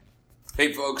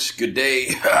Hey folks, good day,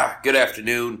 good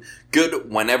afternoon,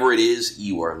 good whenever it is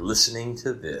you are listening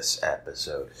to this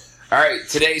episode. All right,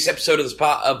 today's episode of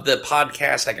the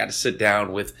podcast, I got to sit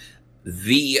down with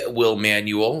the Will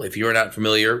Manuel. If you're not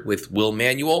familiar with Will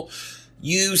Manuel,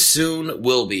 you soon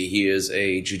will be. He is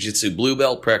a jiu-jitsu blue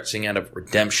belt practicing out of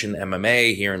Redemption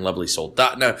MMA here in lovely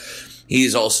Soldotna.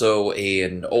 He's also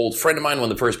an old friend of mine, one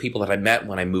of the first people that I met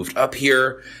when I moved up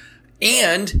here,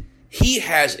 and he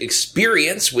has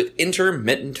experience with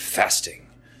intermittent fasting.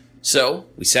 So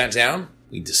we sat down,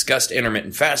 we discussed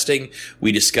intermittent fasting,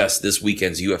 we discussed this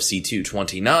weekend's UFC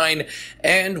 229,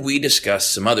 and we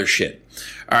discussed some other shit.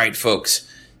 All right, folks,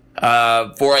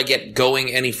 before I get going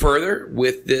any further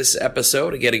with this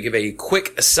episode, I got to give a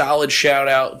quick, solid shout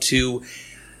out to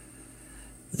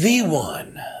the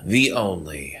one, the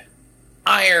only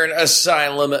Iron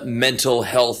Asylum Mental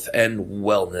Health and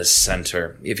Wellness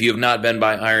Center. If you have not been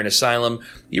by Iron Asylum,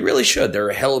 you really should. They're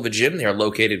a hell of a gym. They are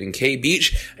located in K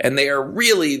Beach, and they are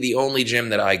really the only gym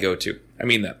that I go to. I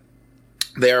mean that.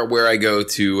 They are where I go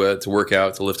to work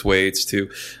out, to lift weights, to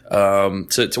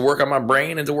work on my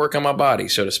brain and to work on my body,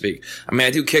 so to speak. I mean, I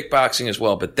do kickboxing as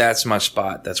well, but that's my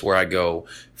spot. That's where I go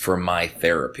for my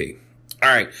therapy. All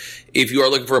right, if you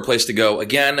are looking for a place to go,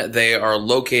 again, they are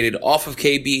located off of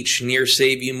K Beach near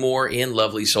Save You More in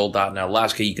lovely Soldotna,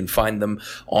 Alaska. You can find them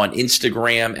on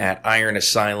Instagram at Iron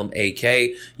Asylum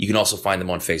AK. You can also find them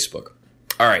on Facebook.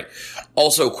 All right.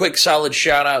 Also, quick, solid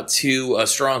shout out to a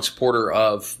strong supporter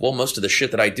of, well, most of the shit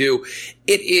that I do.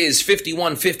 It is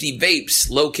 5150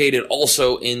 Vapes, located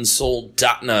also in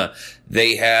Soldotna.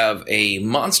 They have a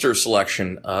monster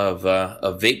selection of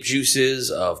vape juices,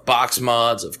 of box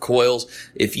mods, of coils.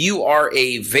 If you are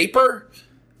a vapor,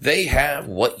 they have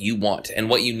what you want and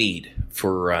what you need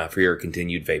for your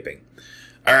continued vaping.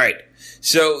 All right.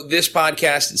 So this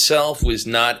podcast itself was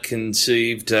not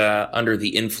conceived under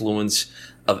the influence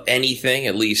of anything,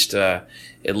 at least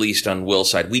on Will's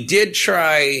side. We did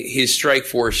try his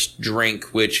Strikeforce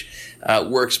drink, which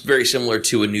works very similar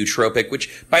to a nootropic,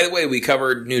 which, by the way, we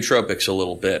covered nootropics a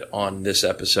little bit on this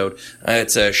episode.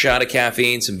 It's a shot of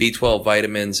caffeine, some B12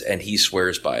 vitamins, and he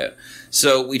swears by it.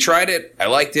 So we tried it. I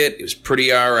liked it. It was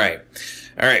pretty all right.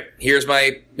 All right, here's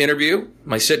my interview,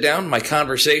 my sit-down, my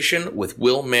conversation with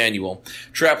Will Manuel.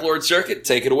 Trap Lord Circuit,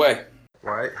 take it away.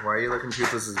 Why are you licking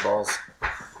Toothless's balls?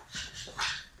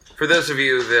 For those of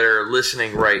you that are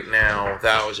listening right now,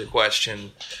 that was a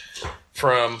question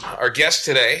from our guest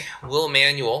today, Will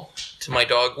Manuel, to my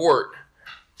dog Wart,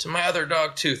 to my other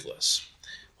dog Toothless.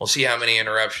 We'll see how many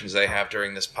interruptions they have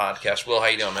during this podcast. Will, how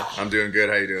you doing, man? I'm doing good.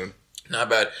 How you doing? Not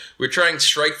bad. We're trying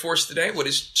Strikeforce today. What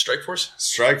is Strikeforce?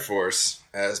 Strikeforce,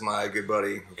 as my good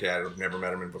buddy, I've never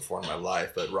met him before in my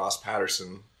life, but Ross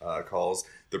Patterson calls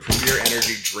the premier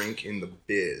energy drink in the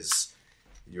biz.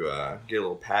 You get a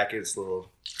little packet, it's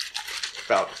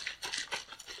about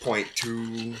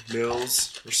 0.2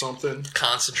 mils or something.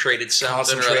 Concentrated something.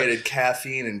 Concentrated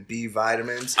caffeine and B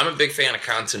vitamins. I'm a big fan of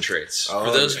concentrates. For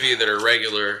those of you that are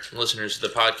regular listeners to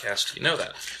the podcast, you know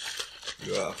that.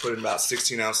 You put in about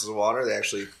 16 ounces of water.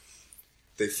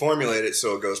 They formulate it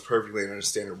so it goes perfectly in a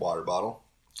standard water bottle.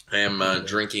 I am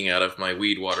drinking out of my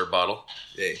weed water bottle.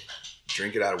 Hey,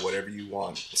 drink it out of whatever you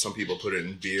want. Some people put it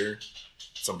in beer.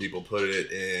 Some people put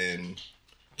it in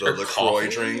the LaCroix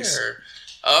drinks.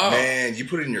 Oh. Man, you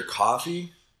put it in your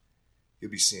coffee, you'll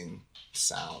be seeing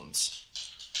sounds.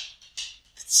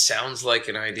 It sounds like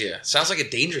an idea. Sounds like a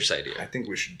dangerous idea. I think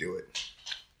we should do it.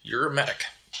 You're a medic.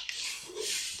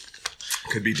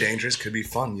 Could be dangerous, could be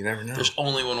fun. You never know. There's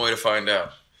only one way to find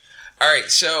out. All right,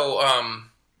 so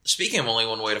speaking of only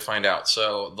one way to find out,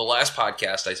 so the last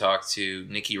podcast I talked to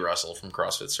Nikki Russell from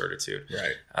CrossFit Certitude.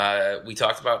 Right. We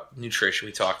talked about nutrition,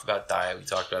 we talked about diet, we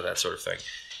talked about that sort of thing.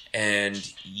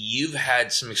 And you've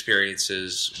had some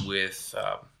experiences with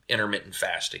intermittent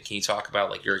fasting. Can you talk about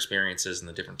like your experiences and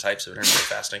the different types of intermittent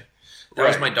fasting? That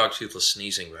was my dog Toothless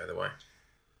sneezing, by the way.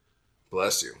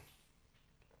 Bless you.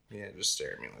 Yeah, just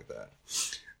stare at me like that.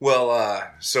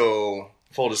 Well, so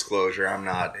full disclosure, I'm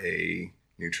not a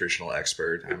nutritional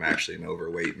expert. I'm actually an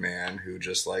overweight man who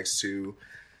just likes to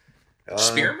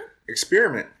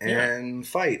experiment and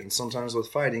fight. And sometimes with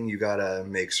fighting, you gotta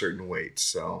make certain weights.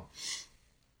 So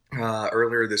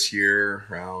earlier this year,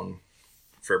 around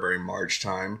February, March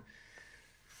time,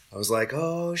 I was like,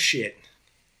 oh shit.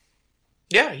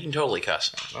 Yeah, you can totally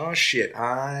cuss. Oh shit!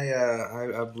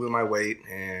 I blew my weight,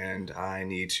 and I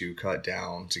need to cut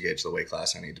down to get to the weight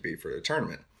class I need to be for the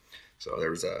tournament. So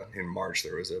in March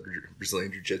there was a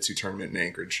Brazilian Jiu-Jitsu tournament in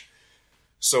Anchorage.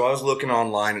 So I was looking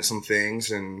online at some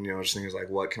things, and just thinking like,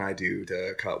 what can I do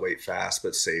to cut weight fast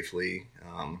but safely?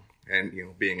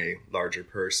 And being a larger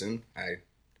person, I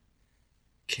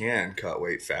can cut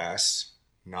weight fast.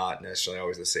 Not necessarily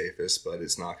always the safest, but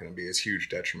it's not going to be as huge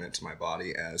detriment to my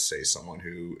body as, say, someone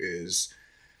who is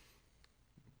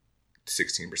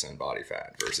 16% body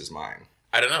fat versus mine.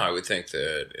 I don't know. I would think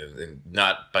that, and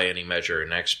not by any measure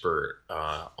an expert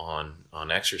on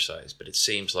exercise, but it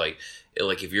seems like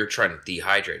if you're trying to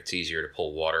dehydrate, it's easier to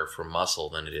pull water from muscle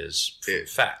than it is from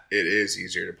fat. It is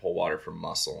easier to pull water from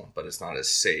muscle, but it's not as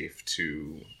safe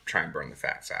to try and burn the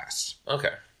fat fast.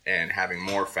 Okay. And having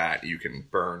more fat, you can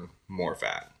burn more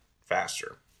fat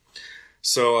faster.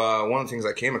 So one of the things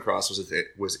I came across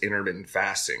was intermittent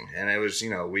fasting, and it was,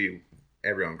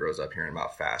 everyone grows up hearing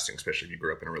about fasting, especially if you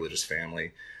grew up in a religious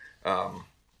family. And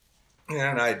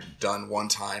I'd done one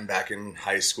time back in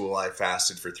high school, I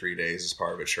fasted for 3 days as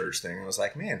part of a church thing. And I was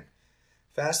like, man,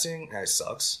 fasting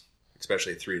sucks,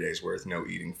 especially 3 days worth, no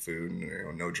eating food,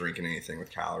 and, no drinking anything with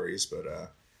calories.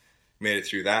 But made it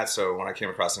through that. So when I came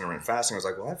across intermittent fasting, I was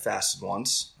like, well, I've fasted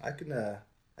once. I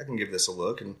can give this a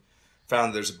look, and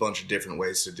found there's a bunch of different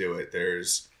ways to do it.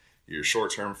 There's your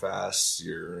short-term fasts,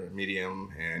 your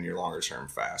medium, and your longer-term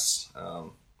fasts.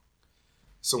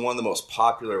 So one of the most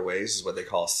popular ways is what they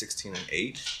call 16 and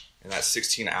 8, and that's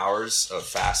 16 hours of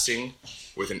fasting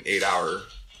with an 8-hour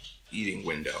eating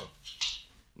window.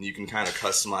 And you can kind of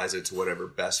customize it to whatever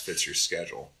best fits your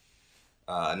schedule.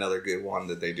 Another good one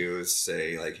that they do is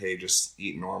say, like, hey, just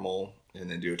eat normal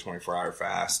and then do a 24-hour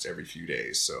fast every few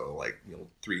days. So,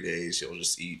 3 days, you'll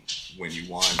just eat when you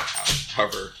want,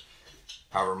 however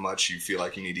much you feel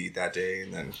like you need to eat that day,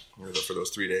 and then for those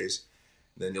 3 days.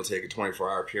 Then you'll take a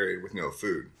 24-hour period with no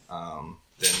food. Then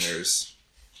there's,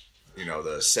 the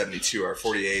 72-hour,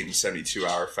 48 and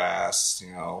 72-hour fasts,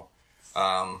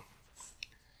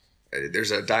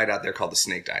 There's a diet out there called the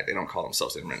snake diet. They don't call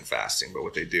themselves intermittent fasting, but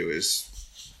what they do is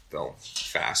they'll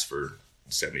fast for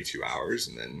 72 hours,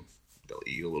 and then they'll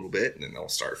eat a little bit, and then they'll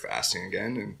start fasting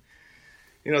again.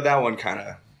 And, that one kind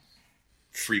of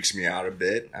freaks me out a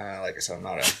bit. Like I said, I'm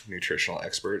not a nutritional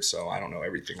expert, so I don't know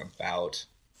everything about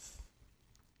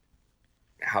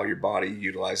how your body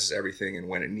utilizes everything and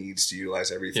when it needs to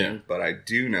utilize everything. Yeah. But I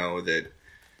do know that,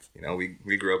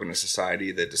 we grew up in a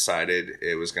society that decided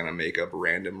it was going to make up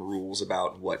random rules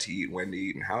about what to eat, when to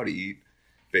eat, and how to eat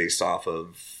based off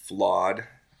of flawed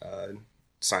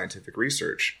scientific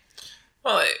research.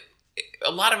 Well,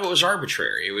 a lot of it was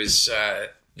arbitrary. It was,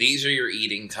 these are your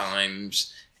eating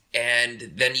times,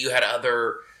 and then you had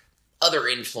other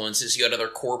influences. You had other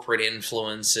corporate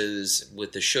influences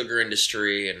with the sugar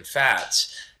industry and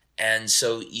fats, and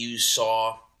so you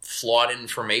saw flawed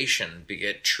information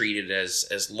get treated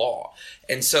as law.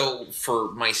 And so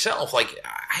for myself, I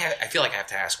feel like I have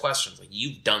to ask questions. Like,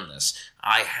 you've done this,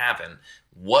 I haven't.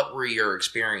 What were your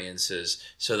experiences,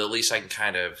 so that at least I can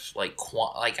kind of I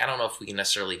don't know if we can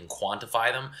necessarily even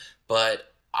quantify them,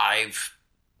 but I've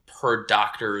heard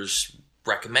doctors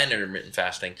recommend intermittent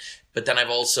fasting, but then I've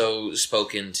also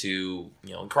spoken to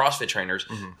CrossFit trainers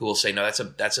who will say, no,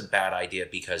 that's a bad idea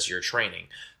because you're training.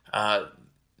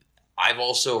 I've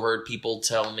also heard people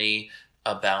tell me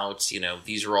about,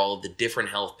 these are all of the different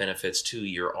health benefits to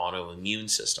your autoimmune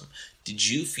system. Did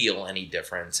you feel any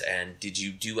difference, and did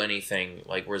you do anything,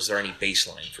 was there any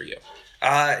baseline for you?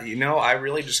 I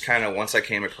really just kind of, once I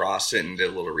came across it and did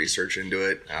a little research into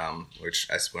it, which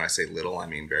when I say little, I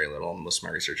mean very little. Most of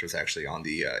my research was actually on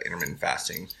the intermittent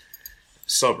fasting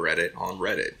subreddit on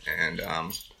Reddit. And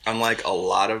unlike a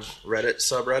lot of Reddit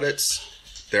subreddits,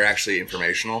 they're actually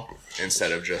informational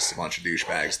instead of just a bunch of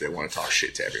douchebags that want to talk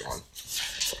shit to everyone.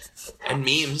 And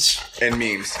memes.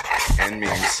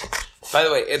 By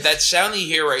the way, that sound you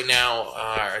hear right now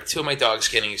are two of my dogs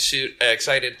getting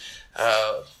excited.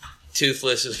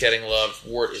 Toothless is getting love.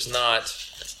 Wart is not.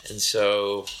 And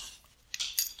so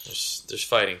there's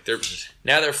fighting.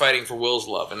 They're fighting for Will's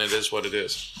love, and it is what it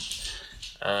is.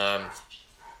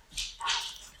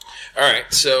 All right,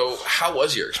 so how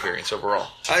was your experience overall?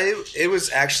 It was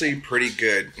actually pretty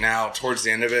good. Now, towards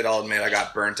the end of it, I'll admit I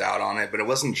got burnt out on it, but it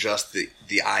wasn't just the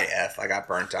IF I got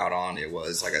burnt out on. It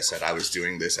was, like I said, I was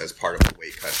doing this as part of a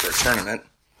weight cut for a tournament,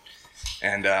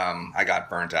 and I got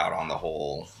burnt out on the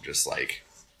whole, just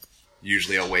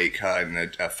usually a weight cut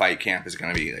and a fight camp is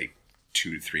going to be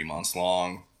 2 to 3 months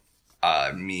long.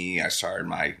 I started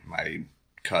my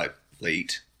cut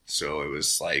late, so it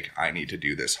was I need to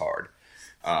do this hard.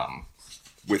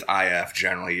 With IF,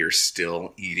 generally, you're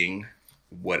still eating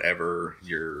whatever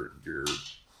your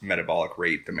metabolic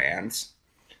rate demands.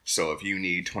 So if you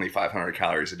need 2,500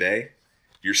 calories a day,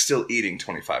 you're still eating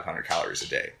 2,500 calories a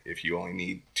day. If you only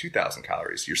need 2,000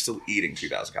 calories, you're still eating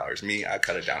 2,000 calories. Me, I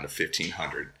cut it down to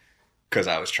 1,500 because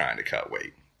I was trying to cut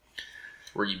weight.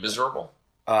 Were you miserable?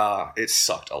 It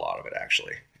sucked a lot of it,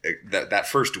 actually. that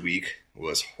first week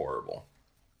was horrible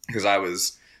because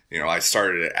I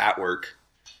started at work.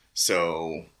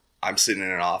 So I'm sitting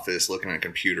in an office looking at a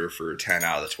computer for 10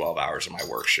 out of the 12 hours of my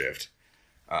work shift.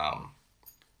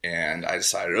 And I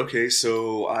decided, okay,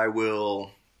 so I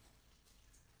will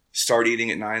start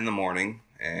eating at 9 in the morning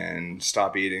and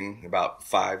stop eating about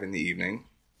 5 in the evening.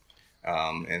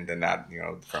 And then that,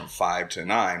 from 5 to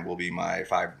 9 will be my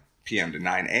 5 p.m. to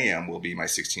 9 a.m. will be my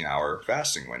 16-hour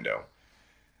fasting window.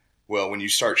 Well, when you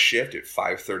start shift at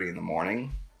 5:30 in the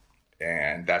morning,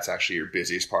 and that's actually your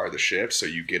busiest part of the shift, so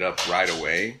you get up right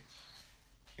away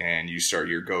and you start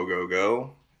your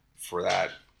go for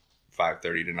that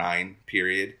 5:30 to 9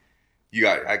 period.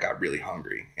 I got really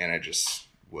hungry, and I just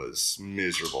was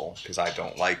miserable because I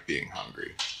don't like being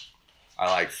hungry. I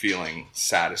like feeling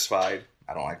satisfied.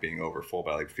 I don't like being overfull,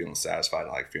 but I like feeling satisfied.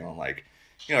 I like feeling like,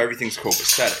 everything's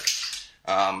copacetic.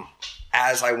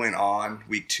 As I went on,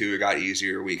 week 2, it got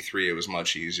easier. Week 3, it was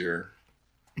much easier.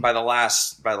 By the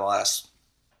last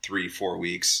 3-4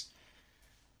 weeks,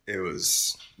 it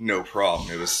was no problem.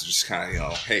 It was just kind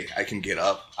of, hey, I can get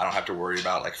up. I don't have to worry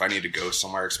about, if I need to go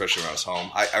somewhere, especially when I was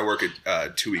home. I work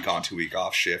at 2 week on, 2 week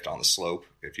off shift on the slope.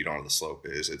 If you don't know what the slope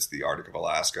is, it's the Arctic of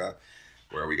Alaska,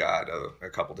 where we got a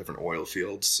couple different oil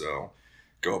fields. So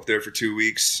go up there for 2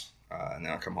 weeks, and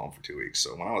then I'll come home for 2 weeks.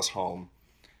 So when I was home,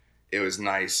 it was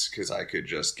nice because I could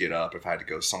just get up. If I had to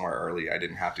go somewhere early, I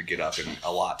didn't have to get up in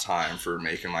a lot of time for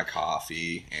making my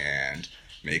coffee and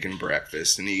making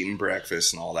breakfast and eating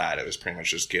breakfast and all that. It was pretty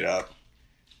much just get up,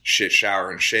 shit,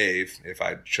 shower, and shave if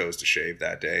I chose to shave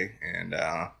that day, and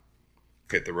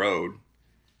hit the road.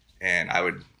 And I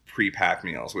would pre-pack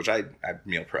meals, which I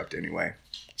meal prepped anyway.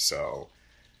 So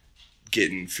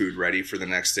getting food ready for the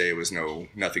next day was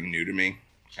nothing new to me.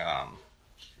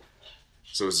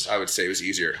 So I would say it was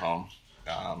easier at home.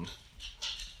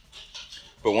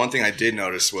 But one thing I did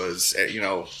notice was,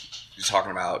 you're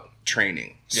talking about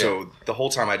training. Yeah. So the whole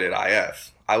time I did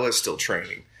IF, I was still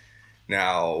training.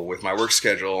 Now, with my work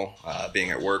schedule,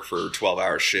 being at work for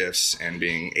 12-hour shifts and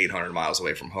being 800 miles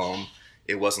away from home,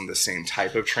 it wasn't the same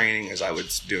type of training as I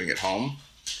was doing at home.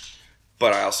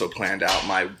 But I also planned out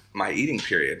my eating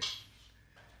period.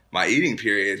 My eating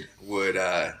period would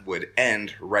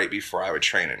end right before I would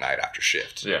train at night after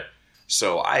shift. Yeah.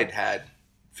 So I'd had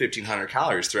 1,500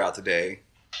 calories throughout the day,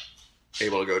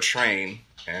 able to go train,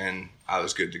 and I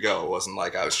was good to go. It wasn't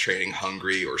like I was training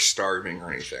hungry or starving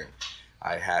or anything.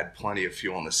 I had plenty of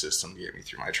fuel in the system to get me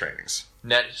through my trainings.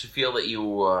 Now, did you feel that you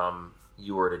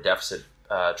were at a deficit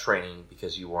training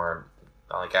because you weren't,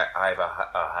 I have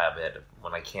a habit of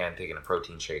when I can taking a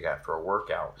protein shake after a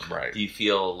workout. Right. Do you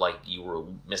feel like you were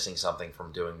missing something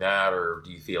from doing that, or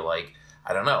do you feel like,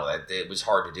 I don't know, that it was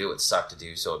hard to do, it sucked to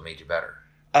do, so it made you better?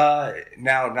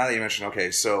 Now that you mentioned,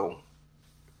 okay, so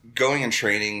going and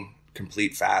training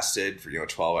complete fasted for,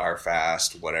 12-hour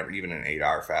fast, whatever, even an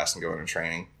 8-hour fast and going and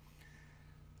training,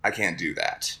 I can't do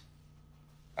that.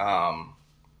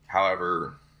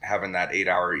 However, having that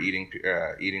 8-hour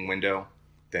eating window,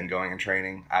 then going and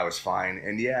training, I was fine.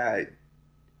 And yeah,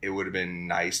 it would have been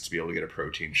nice to be able to get a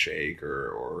protein shake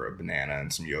or a banana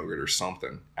and some yogurt or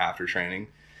something after training.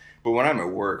 But when I'm at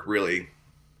work, really,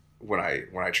 when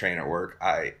I train at work,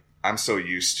 I'm so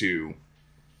used to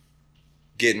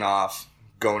getting off,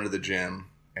 going to the gym,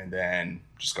 and then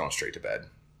just going straight to bed.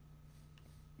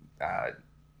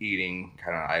 Eating,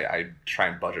 I try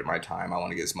and budget my time. I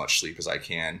want to get as much sleep as I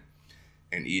can,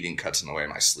 and eating cuts in the way of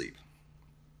my sleep.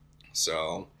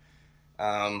 So,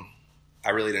 I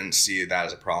really didn't see that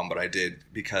as a problem, but I did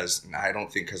because I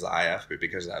don't think because of IF, but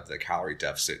because of the calorie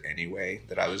deficit anyway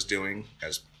that I was doing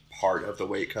as part of the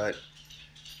weight cut.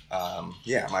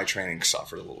 My training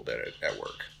suffered a little bit at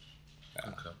work.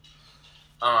 Okay.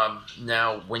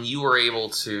 Now, when you were able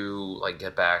to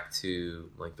get back to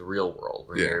the real world,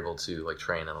 where you're able to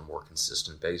train on a more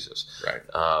consistent basis, right?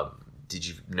 Did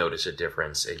you notice a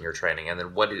difference in your training? And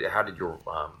then how did your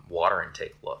water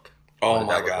intake look? Oh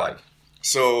my God!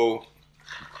 So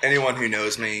anyone who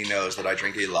knows me knows that I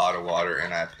drink a lot of water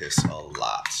and I piss a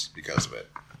lot because of it.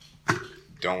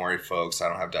 Don't worry, folks. I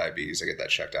don't have diabetes. I get that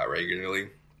checked out regularly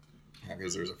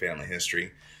because there's a family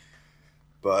history.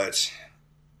 But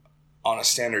on a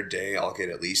standard day, I'll get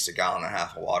at least 1.5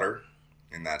 gallons of water,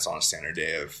 and that's on a standard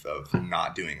day of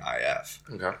not doing IF.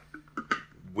 Okay.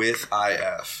 With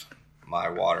IF, my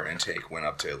water intake went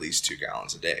up to at least 2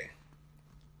 gallons a day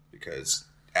because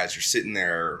as you're sitting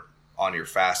there on your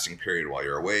fasting period while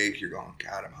you're awake, you're going,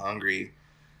 God, I'm hungry.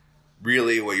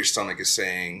 Really, what your stomach is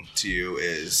saying to you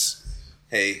is,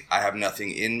 hey, I have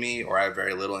nothing in me, or I have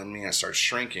very little in me, and it starts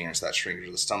shrinking. And so that shrinkage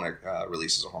of the stomach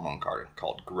releases a hormone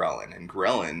called ghrelin. And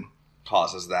ghrelin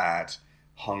causes that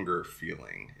hunger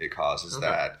feeling. It causes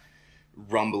that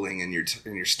rumbling in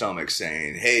your stomach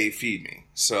saying, "Hey, feed me."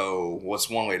 So, what's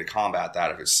one way to combat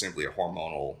that if it's simply a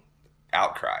hormonal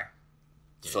outcry?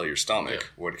 Fill your stomach. Yeah.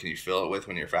 What can you fill it with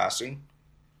when you're fasting?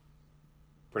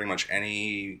 Pretty much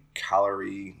any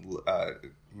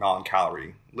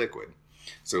non-calorie liquid.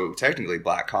 So technically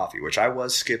black coffee, which I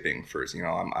was skipping first.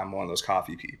 I'm one of those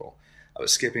coffee people. I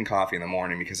was skipping coffee in the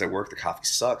morning because at work the coffee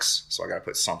sucks, so I got to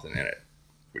put something in it,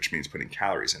 which means putting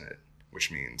calories in it,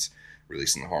 which means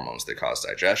releasing the hormones that cause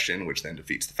digestion, which then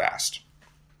defeats the fast.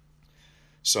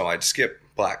 So I'd skip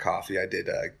black coffee. I did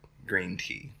green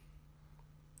tea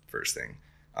first thing.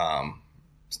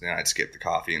 So then I'd skip the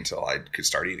coffee until I could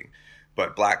start eating.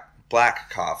 But black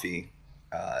coffee,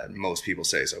 most people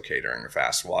say is okay during a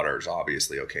fast. Water is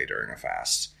obviously okay during a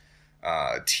fast.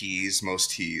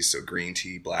 Most teas, so green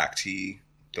tea, black tea,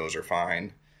 those are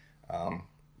fine.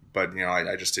 But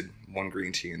I just did one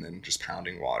green tea and then just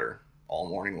pounding water all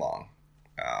morning long.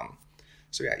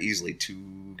 So yeah, easily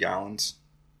 2 gallons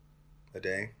a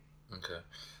day. Okay.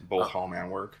 Both home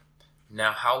and work.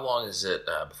 Now, how long is it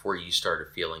before you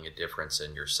started feeling a difference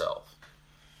in yourself?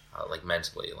 Like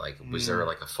mentally? Like, was there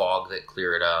like a fog that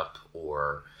cleared up,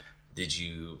 or did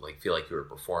you feel like you were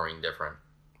performing different?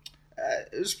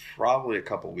 It was probably a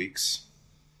couple weeks.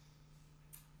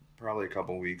 Probably a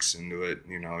couple weeks into it.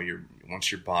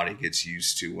 Once your body gets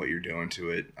used to what you're doing to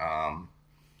it.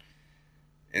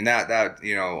 And that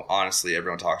honestly,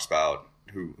 everyone talks about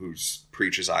who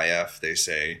preaches IF. They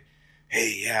say,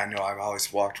 "Hey, yeah, no, I've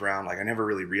always walked around, I never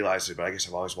really realized it, but I guess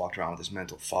I've always walked around with this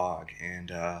mental fog.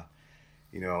 And,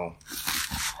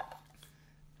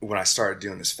 when I started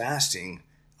doing this fasting,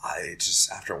 I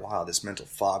just, after a while, this mental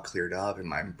fog cleared up and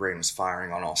my brain was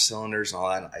firing on all cylinders and all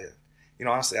that.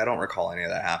 Honestly, I don't recall any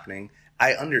of that happening.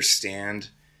 I understand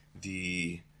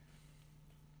the,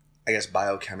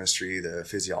 biochemistry, the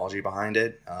physiology behind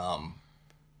it.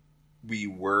 We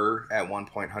were at one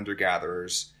point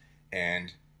hunter-gatherers,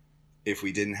 and if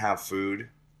we didn't have food,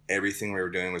 everything we were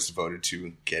doing was devoted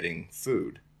to getting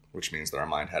food, which means that our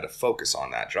mind had to focus on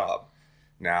that job.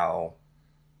 Now,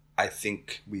 I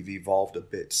think we've evolved a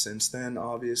bit since then,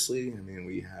 obviously.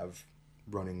 We have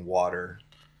running water.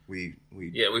 We've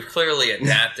clearly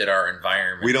adapted our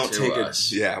environment we don't to take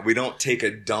us. We don't take a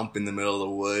dump in the middle of the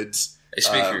woods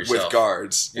Speak for yourself. with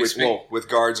guards. With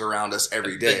guards around us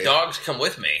every day. The dogs come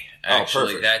with me.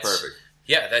 Actually, perfect.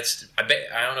 Yeah,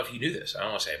 I don't know if you knew this. I don't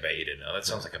want to say I bet you didn't know. That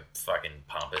sounds like a fucking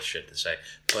pompous shit to say.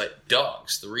 But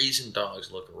the reason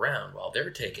dogs look around while they're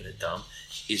taking a dump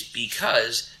is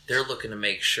because they're looking to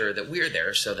make sure that we're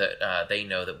there so that they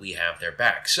know that we have their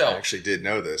back. So I actually did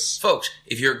know this. Folks,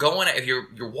 if you're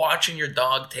watching your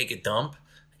dog take a dump,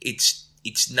 it's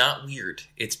not weird.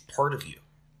 It's part of you.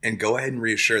 And go ahead and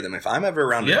reassure them. If I'm ever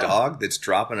around a dog that's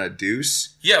dropping a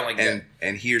deuce,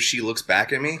 and he or she looks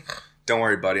back at me, don't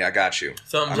worry, buddy, I got you.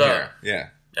 Thumbs I'm up. here. Yeah.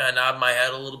 I nod my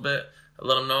head a little bit. I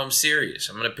let them know I'm serious.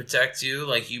 I'm going to protect you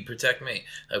like you protect me.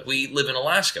 Like, we live in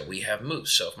Alaska. We have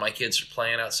moose. So if my kids are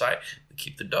playing outside, we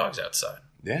keep the dogs outside.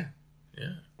 Yeah.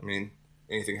 Yeah.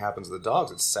 Anything happens to the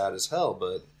dogs, it's sad as hell,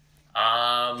 but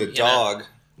the dog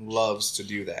loves to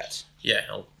do that. Yeah,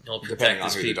 he'll protect depending on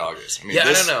his who people. the dog is.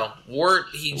 I don't know. Wart,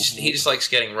 he just likes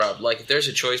getting rubbed. Like, if there's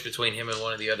a choice between him and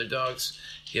one of the other dogs,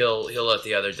 he'll let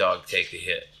the other dog take the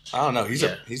hit. I don't know.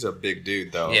 He's a big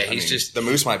dude though. Yeah, just the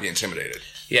moose might be intimidated.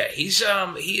 Yeah, he is.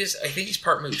 I think he's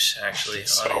part moose actually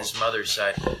on his mother's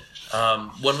side.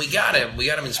 When we got him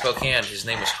in Spokane. His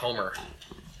name was Homer,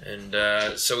 and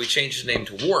so we changed his name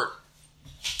to Wart,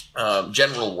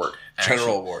 General Wart. Actually.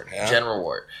 General Wart. Yeah. General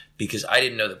Wart, because I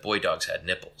didn't know that boy dogs had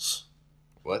nipples.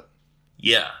 What?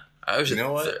 Yeah, I was.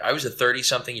 I was a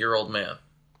 30-something-year-old man.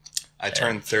 I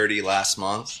turned 30 last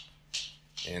month.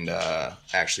 And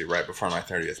actually, right before my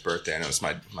 30th birthday, I noticed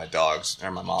my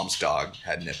mom's dog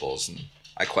had nipples, and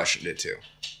I questioned it too.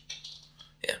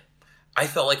 Yeah, I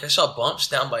felt like I saw bumps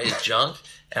down by his junk,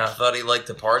 and I thought he liked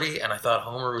to party, and I thought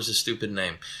Homer was a stupid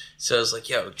name, so I was like,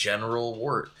 "Yo, General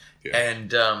Wart." Yeah.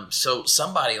 And so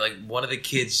somebody, one of the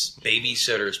kids'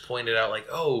 babysitters, pointed out,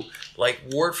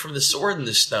 Wart from the Sword in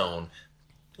the Stone,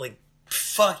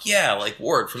 fuck yeah,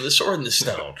 Wart from the Sword in the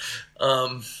Stone.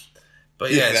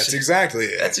 But yeah, that's exactly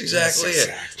it. That's exactly it.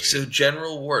 So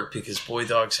General Wart, because boy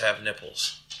dogs have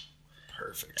nipples.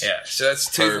 Perfect. Yeah, so that's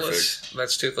Toothless. Perfect.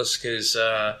 That's Toothless because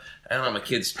I don't know. My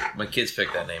kids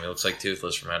picked that name. It looks like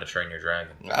Toothless from How to Train Your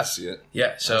Dragon. I see it.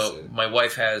 Yeah. So my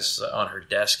wife has on her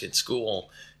desk at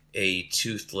school a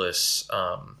Toothless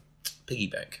piggy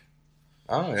bank.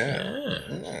 Oh yeah.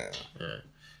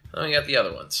 Then we got the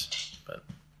other ones, but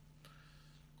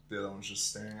the other one's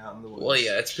just staring out in the woods. Well,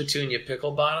 yeah, it's Petunia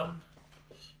Picklebottom.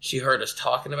 she heard us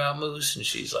talking about moose, and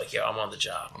she's like, "Yo, I'm on the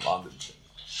job. I'm on the.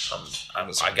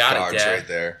 I got it, Dad. Right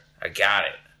there. I got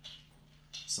it."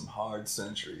 Some hard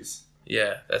centuries.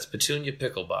 Yeah, that's Petunia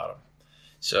Picklebottom.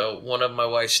 So one of my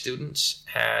wife's students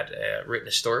had written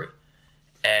a story,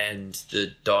 and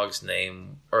the dog's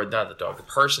name, or not the dog, the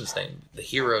person's name, the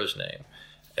hero's name,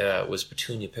 was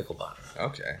Petunia Picklebottom.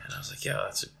 Okay. And I was like, yeah,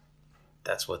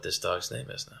 that's what this dog's name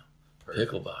is now.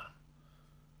 Perfect. Picklebottom.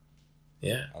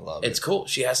 Yeah. I love It's cool.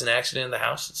 She has an accident in the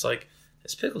house. It's like,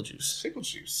 it's pickle juice. Pickle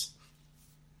juice.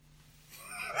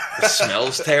 It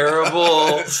smells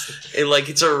terrible. It's like,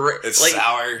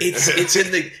 sour.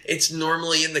 It's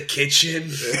normally in the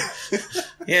kitchen.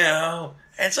 You know.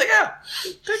 And it's like,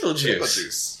 pickle juice. Pickle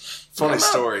juice. Funny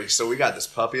story. So we got this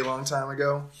puppy a long time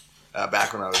ago.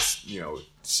 Back when I was,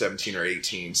 17 or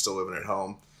 18, still living at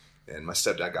home. And my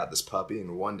stepdad got this puppy,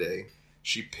 and one day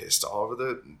she pissed all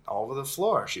over the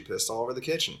floor. She pissed all over the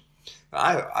kitchen.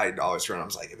 I'd always run. I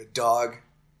was like, if a dog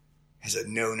has a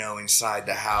no-no inside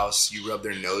the house, you rub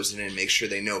their nose in it and make sure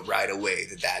they know right away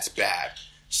that that's bad.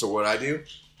 So what I do,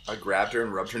 I grabbed her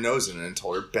and rubbed her nose in it and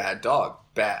told her, bad dog,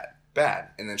 bad, bad.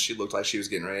 And then she looked like she was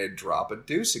getting ready to drop a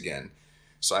deuce again.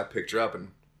 So I picked her up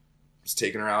and was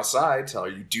taking her outside, tell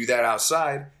her, you do that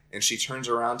outside. And she turns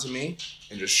around to me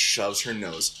and just shoves her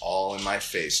nose all in my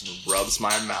face and rubs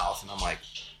my mouth. And I'm like,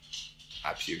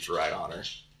 I puked right on her.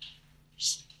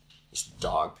 Just this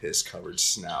dog piss covered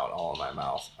snout all in my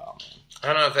mouth. Oh, man. I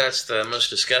don't know if that's the most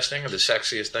disgusting or the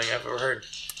sexiest thing I've ever heard.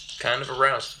 Kind of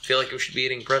aroused. I feel like we should be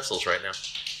eating pretzels right now.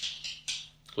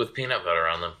 With peanut butter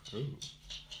on them. Ooh.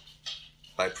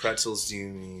 By pretzels, do you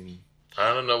mean?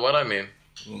 I don't know what I mean.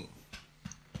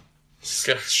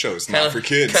 Show's not for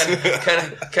kids.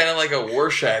 Kind of like a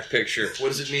Rorschach picture. What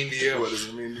does it mean to you? What does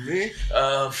it mean to me?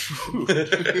 Well,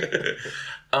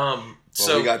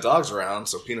 so we got dogs around,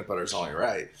 so peanut butter's only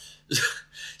right.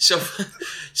 So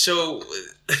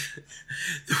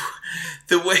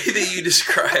the way that you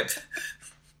described,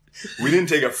 we didn't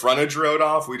take a frontage road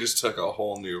off. We just took a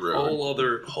whole new road.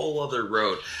 Whole other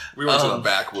road. We went to the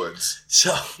backwoods.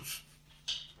 So,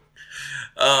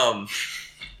 all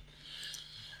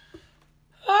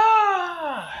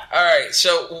right.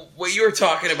 So what you were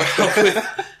talking about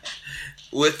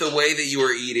with the way that you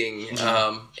were eating,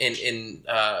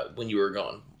 when you were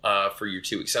gone for your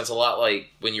 2 weeks, sounds a lot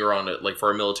like when you're on it. Like for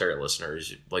our military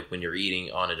listeners, like when you're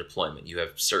eating on a deployment, you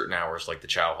have certain hours, like the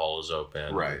chow hall is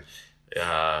open, right? You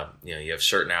have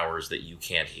certain hours that you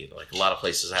can't eat. Like a lot of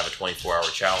places have a 24-hour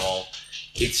chow hall.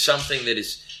 It's something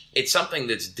that's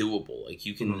doable. Like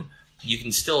you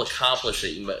can still accomplish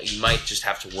it. You might just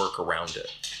have to work around it.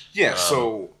 Yeah.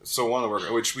 So one of the work,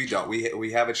 which we don't,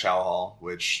 we have a chow hall,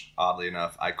 which oddly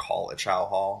enough I call a chow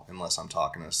hall unless I'm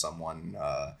talking to someone,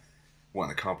 one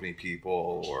of the company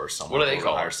people or someone. What do they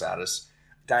call higher it? Status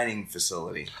dining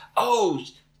facility. Oh,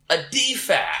 a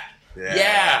DFAT.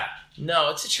 Yeah. No,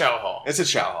 it's a chow hall. It's a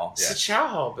chow hall. It's a chow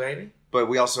hall, baby. But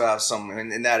we also have some,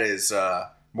 and that is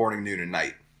morning, noon, and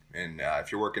night. And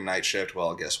if you're working night shift,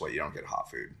 well, guess what? You don't get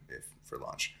hot food for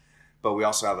lunch. But we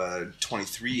also have a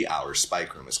 23-hour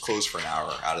spike room. It's closed for an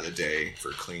hour out of the day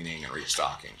for cleaning and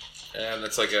restocking. And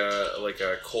it's like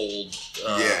a cold.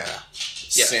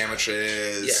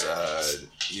 Sandwiches.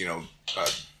 Yeah.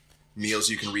 Meals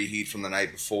you can reheat from the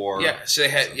night before. Yeah. So they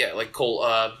had cold.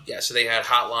 So they had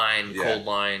hot line, cold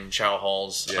line, chow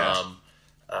halls. Yeah.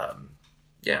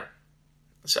 Yeah.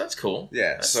 So that's cool.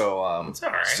 Yeah. It's all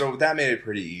right. So that made it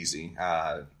pretty easy.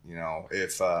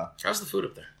 If how's the food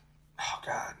up there? Oh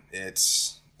God,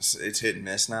 it's hit and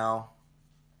miss now.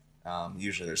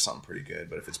 Usually there's something pretty good,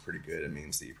 but if it's pretty good, it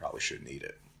means that you probably shouldn't eat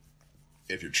it.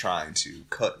 If you're trying to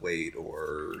cut weight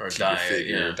or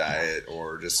diet,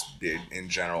 or just be in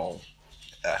general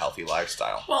a healthy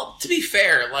lifestyle. Well, to be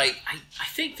fair, like I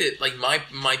think that like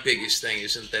my biggest thing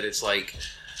isn't that it's like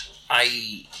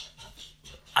I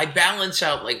balance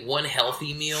out like one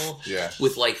healthy meal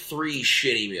with like 3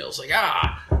 shitty meals. Like,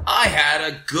 I had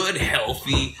a good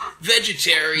healthy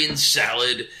vegetarian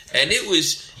salad and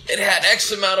it had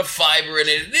X amount of fiber in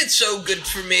it and it's so good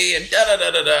for me and da da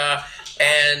da da da.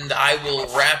 And I will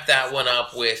wrap that one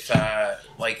up with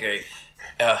like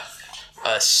a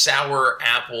sour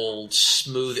apple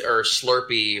smooth or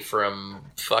Slurpee from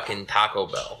fucking Taco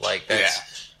Bell. Like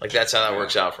that's how that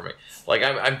works out for me. Like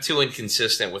I'm too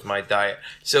inconsistent with my diet.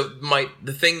 So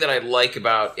the thing that I like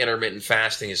about intermittent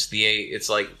fasting is it's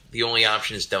like the only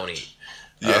option is don't eat.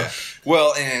 Yeah.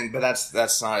 But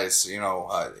that's not it's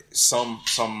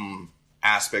some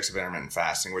aspects of intermittent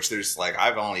fasting, which there's like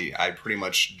I pretty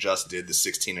much just did the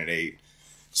 16 and 8,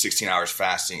 16 hours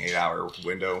fasting, 8-hour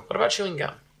window. What about chewing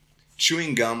gum?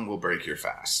 Chewing gum will break your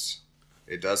fast.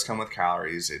 it does come with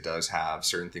calories. It does have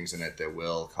certain things in it that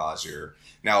will cause your...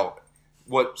 Now,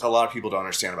 what a lot of people don't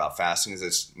understand about fasting is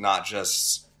it's not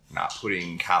just not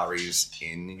putting calories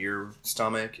in your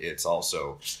stomach. It's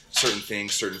also certain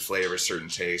things, certain flavors, certain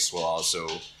tastes will also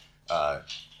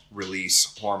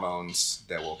release hormones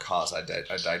that will cause a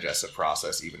digestive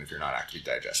process even if you're not actually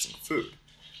digesting food.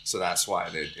 So that's why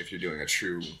if you're doing a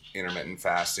true intermittent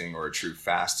fasting or a true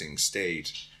fasting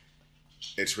state,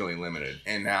 it's really limited.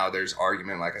 And now there's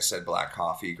argument, like I said, black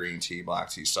coffee, green tea, black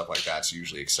tea, stuff like that's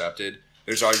usually accepted.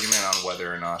 There's argument on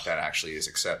whether or not that actually is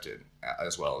accepted,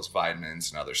 as well as vitamins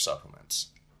and other supplements.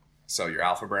 So your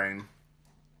Alpha Brain,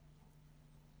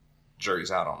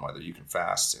 jury's out on whether you can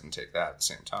fast and take that at the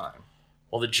same time.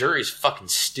 Well, the jury's fucking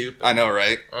stupid. I know,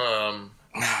 right?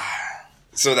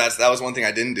 So that was one thing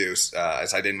I didn't do, is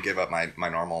I didn't give up my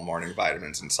normal morning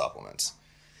vitamins and supplements.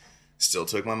 Still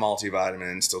took my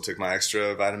multivitamin, still took my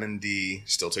extra vitamin D,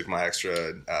 still took my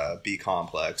extra B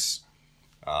complex,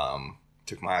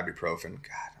 took my ibuprofen.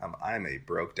 God, I'm a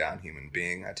broke down human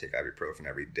being. I take ibuprofen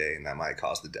every day, and that might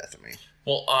cause the death of me.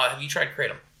 Well, have you tried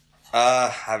Kratom?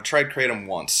 I've tried Kratom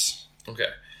once. Okay.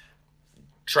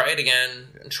 Try it again,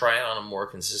 and try it on a more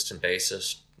consistent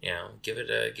basis. You know, give it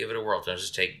a whirl. Don't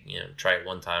just try it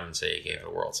one time and say you gave it a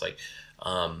whirl. It's like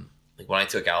when I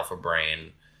took Alpha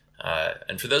Brain,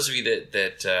 and for those of you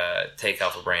that take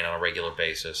Alpha Brain on a regular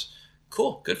basis,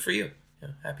 cool, good for you. Yeah,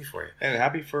 happy for you. And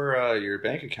happy for your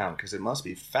bank account, because it must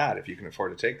be fat if you can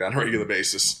afford to take that on a regular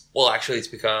basis. Well, actually, it's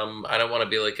become, I don't want to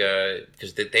be like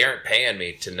because they aren't paying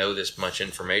me to know this much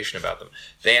information about them.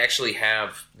 They actually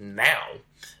have now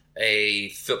a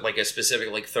specific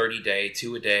 30-day,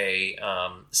 2-a-day,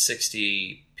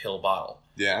 60 pill bottle.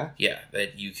 Yeah? Yeah,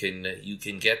 that you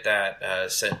can get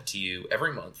that sent to you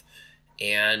every month.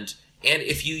 And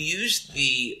if you use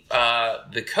the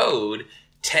code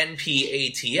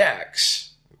 10PATX.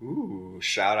 Ooh,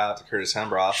 shout out to Curtis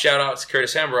Hembroff. Shout out to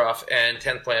Curtis Hembroff and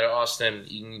 10th Planet Austin.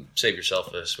 You can save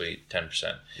yourself a sweet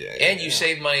 10%. Yeah, you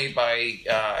save money by,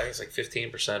 I think it's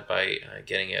 15% by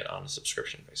getting it on a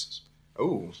subscription basis.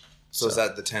 Oh, so is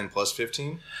that the 10 plus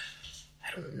 15?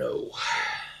 I don't know.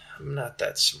 I'm not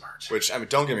that smart. Which, I mean,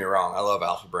 don't get me wrong. I love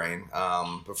Alpha Brain.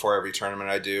 Before every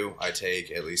tournament I do, I take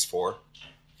at least 4.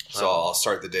 So I'll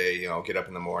start the day, get up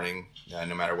in the morning.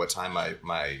 No matter what time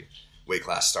my weight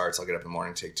class starts, I'll get up in the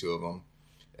morning, take 2 of them,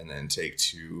 and then take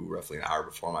 2 roughly an hour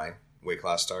before my weight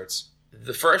class starts.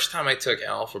 The first time I took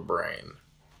Alpha Brain,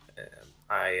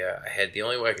 I had, the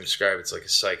only way I can describe it's like a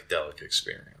psychedelic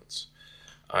experience.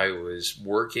 I was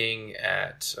working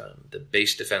at the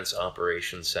Base Defense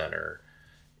Operations Center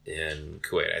in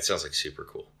Kuwait. It sounds like super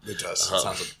cool. It does. It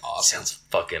sounds awesome. Sounds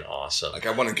fucking awesome. Like,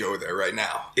 I want to go there right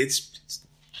now.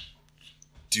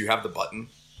 Do you have the button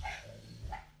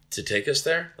to take us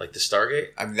there, like the Stargate?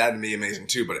 I mean, that'd be amazing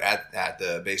too. But at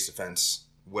the Base Defense,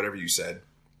 whatever you said,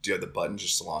 do you have the button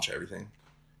just to launch everything?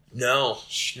 No,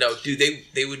 dude.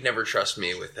 They would never trust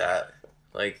me with that.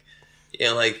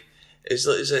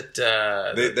 Is it?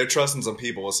 They're trusting some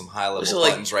people with some high level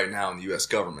buttons right now in the U.S.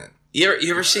 government. You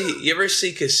ever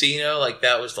see Casino? Like,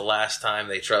 that was the last time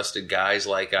they trusted guys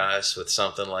like us with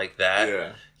something like that.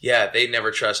 Yeah. Yeah, they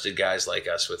never trusted guys like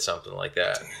us with something like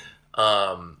that.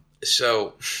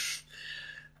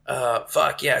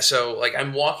 Fuck yeah. So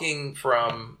I'm walking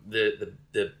from the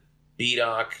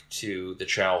B-Dock to the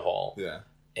Chow Hall. Yeah.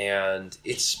 And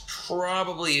it's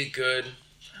probably a good,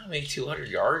 maybe 200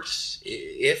 yards,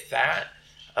 if that.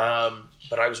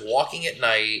 But I was walking at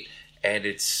night, and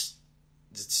it's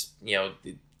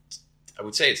I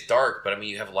would say it's dark, but I mean,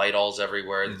 you have light alls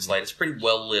everywhere. It's light. It's pretty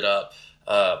well lit up.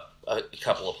 A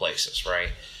couple of places,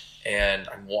 right? And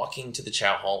I'm walking to the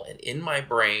Chow Hall, and in my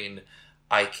brain,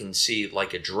 I can see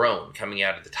like a drone coming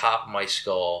out of the top of my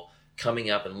skull,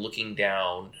 coming up and looking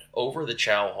down over the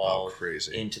Chow Hall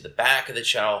into the back of the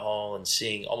Chow Hall, and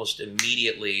seeing almost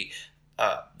immediately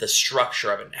the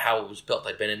structure of it and how it was built.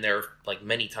 I'd been in there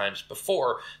many times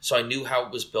before, so I knew how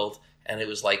it was built, and it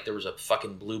was like there was a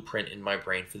fucking blueprint in my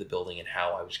brain for the building and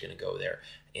how I was going to go there.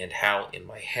 And how in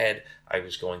my head I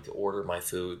was going to order my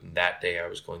food, and that day I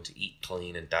was going to eat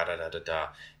clean and da-da-da-da-da.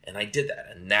 And I did that.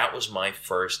 And that was my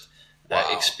first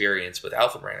experience with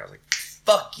Alpha Brain. I was like,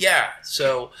 fuck yeah.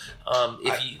 So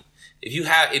if you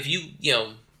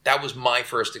that was my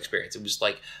first experience. It was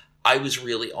like I was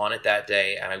really on it that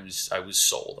day, and I was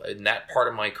sold. In that part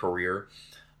of my career,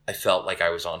 I felt like I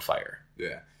was on fire.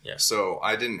 Yeah. Yeah. So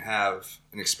I didn't have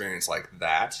an experience like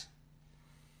that.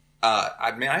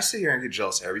 I sit here and get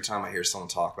jealous every time I hear someone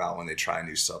talk about when they try a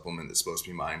new supplement that's supposed to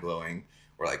be mind-blowing,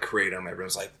 or Kratom.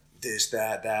 Everyone's like, this,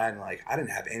 that, and I didn't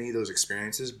have any of those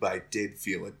experiences, but I did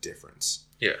feel a difference.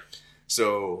 Yeah.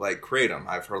 So like kratom,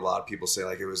 I've heard a lot of people say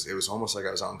like it was almost like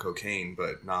I was on cocaine,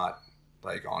 but not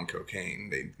like on cocaine.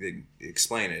 They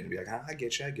explain it and be like, I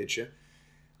get you.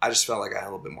 I just felt like I had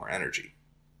a little bit more energy.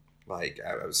 Like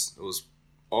I was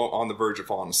on the verge of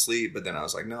falling asleep, but then I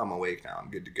was like, no, I'm awake now. I'm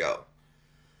good to go.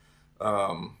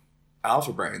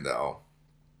 Alpha Brain though,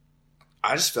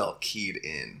 I just felt keyed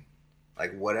in.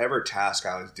 Like whatever task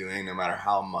I was doing, no matter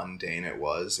how mundane it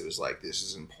was like, this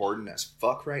is important as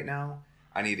fuck right now.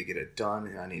 I need to get it done,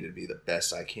 and I need to be the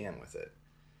best I can with it.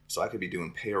 So I could be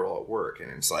doing payroll at work, and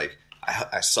it's like,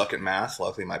 I suck at math.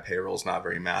 Luckily, my payroll's not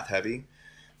very math heavy.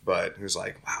 But it was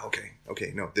like, wow,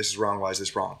 okay, no, this is wrong. Why is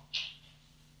this wrong?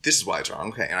 This is why it's wrong.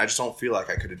 Okay, and I just don't feel like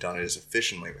I could have done it as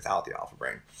efficiently without the Alpha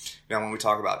Brain. Now, when we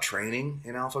talk about training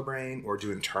in Alpha Brain or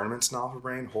doing tournaments in Alpha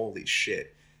Brain, holy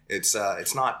shit. It's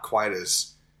not quite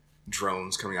as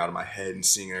drones coming out of my head and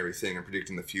seeing everything and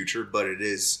predicting the future, but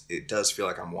it does feel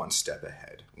like I'm one step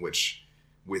ahead, which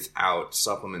without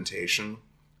supplementation,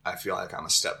 I feel like I'm a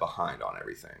step behind on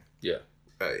everything. Yeah.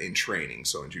 In training,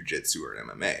 so in jiu-jitsu or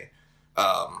MMA.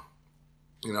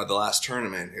 The last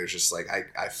tournament, it was just like,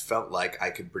 I felt like I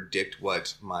could predict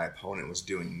what my opponent was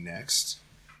doing next,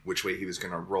 which way he was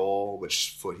going to roll,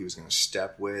 which foot he was going to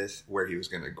step with, where he was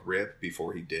going to grip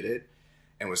before he did it,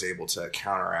 and was able to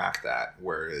counteract that.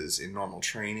 Whereas in normal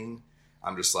training,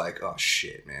 I'm just like, oh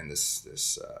shit, man, this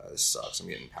sucks. I'm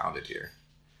getting pounded here.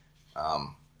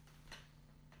 Sorry,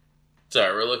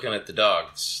 we're looking at the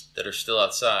dogs that are still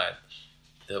outside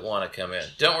that want to come in.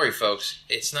 Don't worry, folks.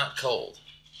 It's not cold.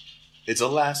 It's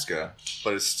Alaska,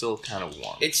 but it's still kind of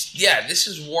warm. This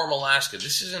is warm Alaska.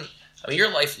 This isn't... I mean, you're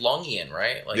Lifelongian,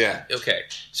 right? Like, yeah. Okay.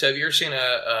 So have you ever seen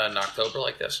an October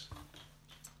like this?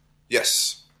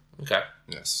 Yes. Okay.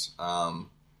 Yes.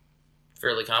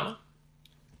 Fairly common?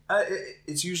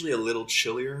 It's usually a little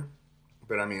chillier.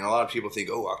 But, I mean, a lot of people think,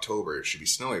 oh, October, it should be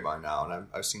snowy by now. And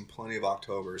I've seen plenty of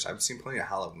Octobers. I've seen plenty of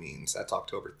Halloweens. That's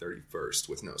October 31st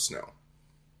with no snow.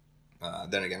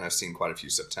 Then again, I've seen quite a few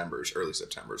early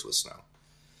Septembers with snow.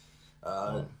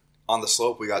 On the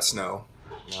slope, we got snow.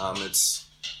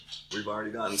 We've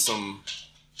already gotten some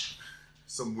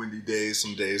windy days,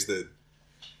 some days that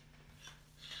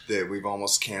we've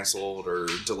almost canceled or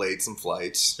delayed some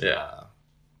flights. Yeah.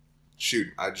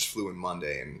 I just flew in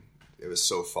Monday, and it was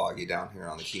so foggy down here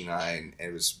on the Kenai, and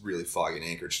it was really foggy in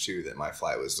Anchorage too, that my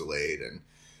flight was delayed. And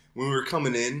when we were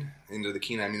coming into the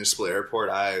Kenai Municipal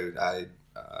Airport, I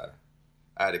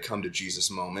had a come to Jesus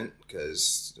moment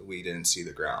because we didn't see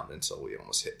the ground until we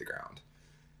almost hit the ground.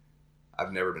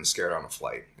 I've never been scared on a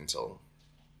flight until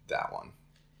that one.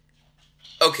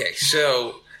 Okay,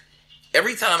 so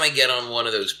every time I get on one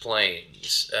of those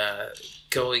planes,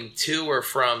 going to or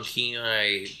from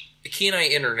Kenai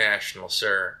International,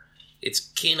 sir. It's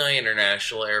Kenai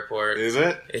International Airport. Is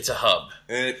it? It's a hub.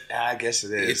 I guess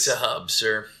it is. It's a hub,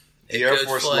 sir. The Air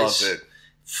Force loves it.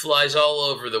 Flies all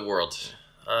over the world.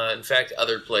 In fact,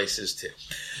 other places too.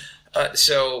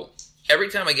 So every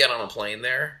time I get on a plane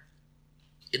there,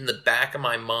 in the back of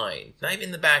my mind, not even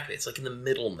in the back, it's like in the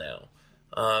middle now.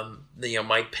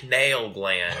 My pineal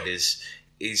gland is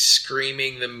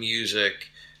screaming the music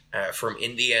from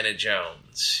Indiana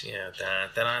Jones.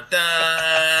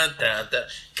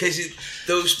 Because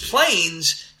those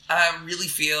planes, I really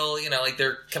feel, like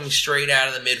they're coming straight out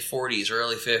of the mid-40s,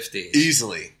 early 50s.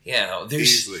 Easily.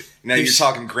 Easily. Now you're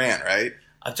talking Grant, right?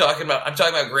 I'm talking about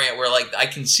Grant, where I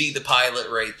can see the pilot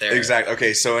right there. Exactly.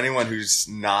 Okay, so anyone who's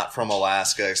not from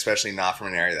Alaska, especially not from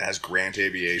an area that has Grant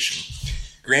Aviation.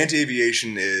 Grant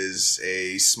Aviation is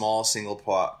a small single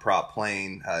prop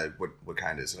plane. What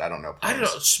kind is it? I don't know. I don't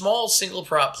know. Small single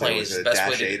prop plane is the best Dash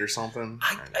way to... 8 or something?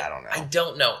 I don't know. I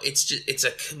don't know. It's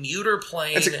a commuter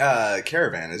plane. It's a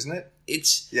Caravan, isn't it?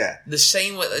 It's the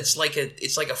same way. It's like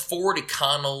a Ford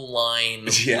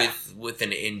Econoline with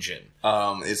an engine.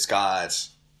 It's got...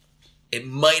 It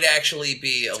might actually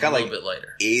be a little bit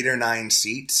later. 8 or 9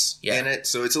 seats in it,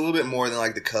 so it's a little bit more than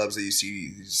like the Cubs that you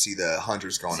see the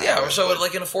Hunters going out. Yeah, so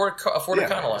like in a Ford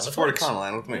Econoline. It's a Ford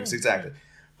Econoline with wings, exactly.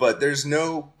 But there's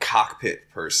no cockpit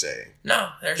per se. No,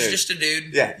 there's just a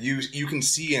dude. Yeah, you can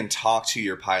see and talk to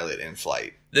your pilot in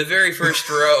flight. The very first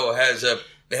row has a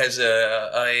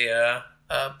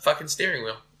fucking steering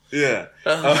wheel. Yeah.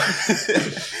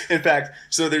 In fact,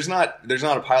 so there's not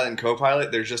a pilot and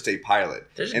co-pilot. There's just a pilot.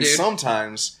 And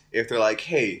sometimes if they're like,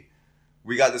 hey,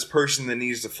 we got this person that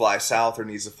needs to fly south or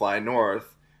needs to fly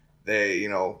north,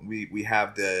 we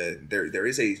have there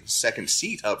is a second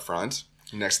seat up front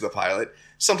next to the pilot.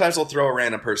 Sometimes they'll throw a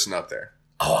random person up there.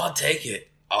 Oh, I'll take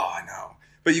it. Oh, I know.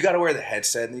 But you got to wear the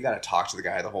headset and you got to talk to the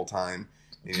guy the whole time.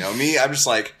 Me, I'm just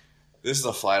like, this is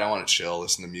a flight. I want to chill,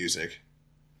 listen to music.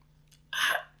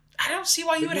 I don't see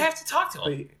why you would have to talk to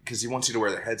him. Because he wants you to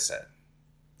wear the headset.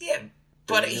 Yeah,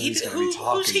 but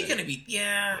who's he going to be?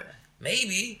 Yeah,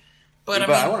 maybe. But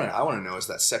I want to know, is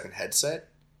that second headset,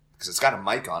 because it's got a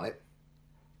mic on it,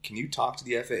 can you talk to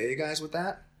the FAA guys with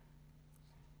that?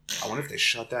 I wonder if they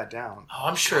shut that down. Oh,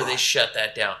 I'm sure they shut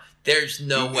that down. There's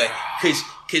no way.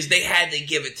 Because they had to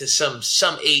give it to some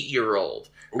 8-year-old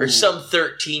or some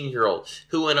 13-year-old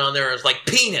who went on there and was like,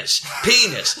 penis,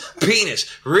 penis, penis,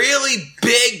 really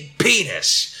big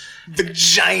penis.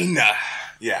 Vagina.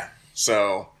 Yeah.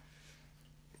 So,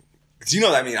 because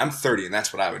I'm 30 and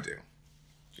that's what I would do.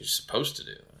 You're supposed to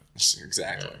do that.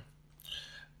 Exactly.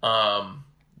 Yeah.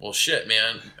 Well, shit,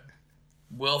 man.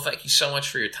 Will, thank you so much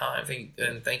for your time,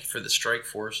 and thank you for the Strike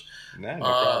Force. No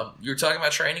problem. You were talking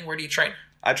about training. Where do you train?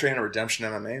 I train at Redemption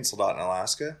MMA in Soldotna,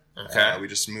 Alaska. Okay. We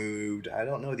just moved. I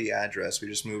don't know the address. We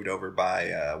just moved over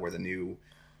by where the new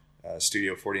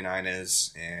Studio 49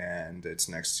 is, and it's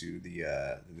next to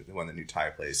one of the new Thai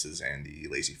places and the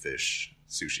Lazy Fish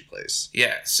sushi place.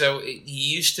 Yeah. So it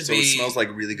used to be. So it smells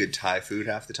like really good Thai food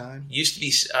half the time. Used to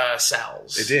be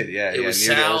Sal's. It did. Yeah. It was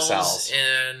near the old Sal's,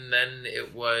 and then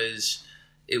it was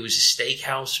a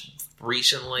steakhouse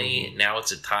recently. Mm-hmm. Now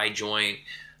it's a Thai joint.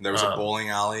 There was a bowling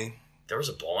alley. There was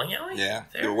a bowling alley? Yeah.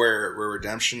 Where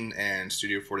Redemption and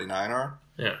Studio 49 are.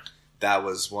 Yeah. That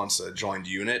was once a joined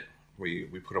unit. We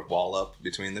put a wall up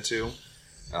between the two.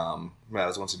 That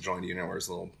was once a joined unit where it was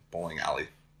a little bowling alley.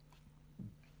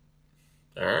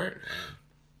 All right.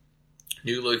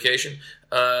 New location.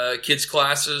 Kids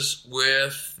classes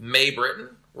with May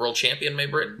Britton, world champion May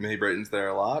Britton. May Britton's there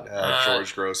a lot.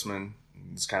 George Grossman.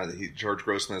 It's kind of George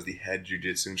Grossman is the head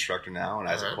jiu-jitsu instructor now, and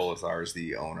Isaac Kolithar is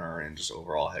the owner and just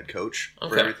overall head coach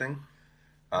for everything.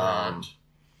 But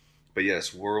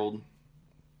yes, world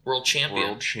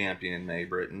champion May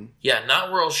Britton. Yeah,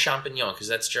 not world champignon, because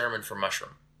that's German for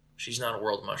mushroom. She's not a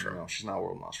world mushroom. No, she's not a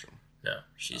world mushroom. No,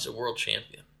 she's a world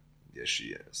champion. Yes, she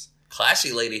is.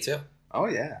 Classy lady too. Oh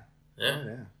yeah. Yeah. Oh,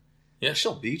 yeah. Yeah.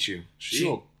 She'll beat you. She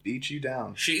will beat you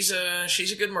down. She's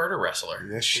a good murder wrestler.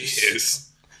 Yes, she is.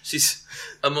 She's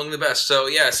among the best. So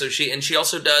yeah, she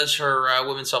also does her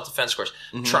women's self-defense course.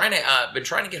 Mm-hmm. Been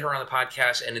trying to get her on the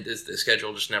podcast, and the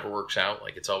schedule just never works out.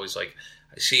 Like, it's always like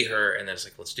I see her, and then it's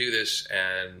like, let's do this,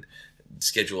 and the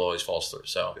schedule always falls through.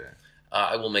 So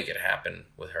I will make it happen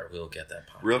with her. We'll get that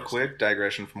podcast. Real quick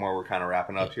digression from where we're kind of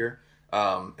wrapping up here.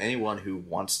 Anyone who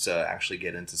wants to actually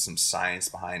get into some science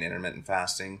behind intermittent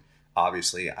fasting,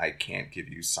 obviously I can't give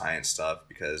you science stuff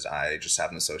because I just have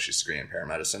an associate's degree in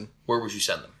paramedicine. Where would you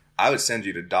send them? I would send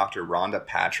you to Dr. Rhonda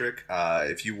Patrick.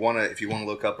 If you want to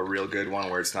look up a real good one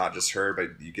where it's not just her,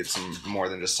 but you get some more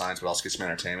than just science, but also get some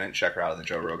entertainment, check her out on the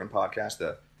Joe Rogan podcast,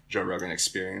 the Joe Rogan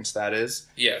Experience, that is.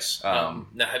 Yes. Now,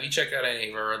 have you checked out any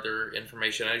of our other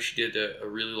information? I know she did a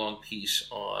really long piece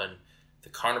on the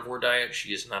carnivore diet.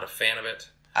 She is not a fan of it.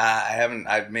 I haven't.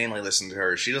 I've mainly listened to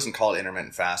her. She doesn't call it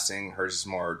intermittent fasting. Hers is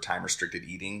more time-restricted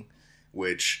eating,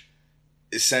 which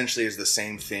essentially is the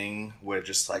same thing with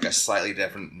just like a slightly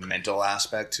different mental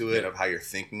aspect to it of how you're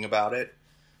thinking about it.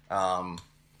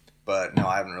 But no,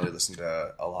 I haven't really listened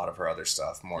to a lot of her other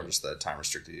stuff, more just the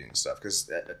time-restricted eating stuff,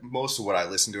 because most of what I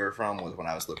listened to her from was when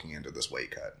I was looking into this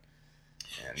weight cut.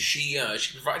 And she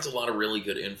provides a lot of really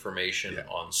good information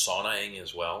on saunaing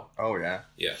as well. Oh, yeah?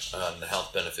 Yeah, the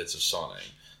health benefits of saunaing.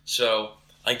 So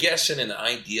I guess in an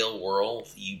ideal world,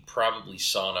 you probably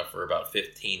sauna for about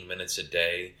 15 minutes a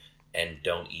day and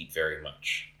don't eat very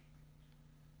much.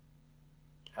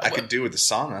 I could do with the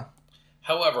sauna.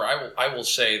 However, I will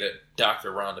say that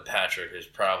Dr. Rhonda Patrick is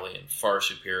probably in far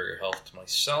superior health to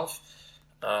myself.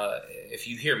 If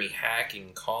you hear me hack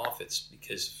and cough, it's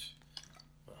because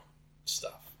of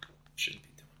stuff shouldn't be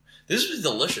doing. This was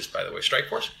delicious, by the way. Strike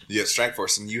Force? Yeah, Strike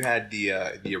Force. And you had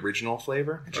the original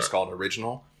flavor. It's just called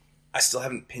Original. I still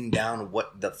haven't pinned down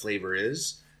what the flavor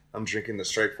is. I'm drinking the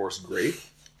Strike Force Grape.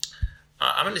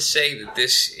 I'm going to say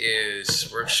that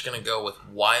we're just going to go with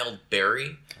Wild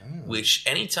Berry, which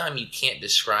anytime you can't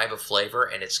describe a flavor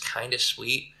and it's kind of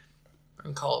sweet, I'm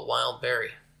going to call it Wild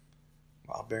Berry.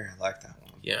 Wild Berry, I like that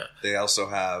one. Yeah. They also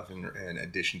have, in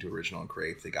addition to Original and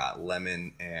Grape, they got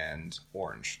lemon and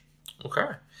orange. Okay.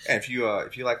 And if you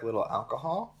like a little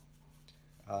alcohol,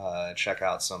 check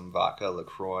out some vodka,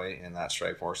 LaCroix, and that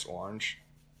Strike Force Orange.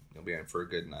 You'll be in for a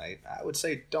good night. I would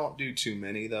say don't do too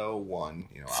many, though. One,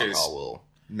 alcohol will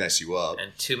mess you up.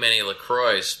 And too many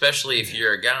LaCroix, especially if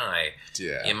you're a guy,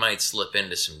 yeah, you might slip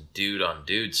into some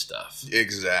dude-on-dude stuff.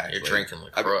 Exactly. You're drinking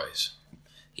LaCroix.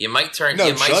 You might start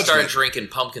drinking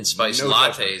pumpkin spice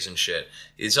lattes and shit.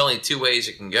 It's only two ways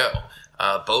it can go.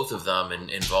 Both of them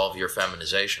involve your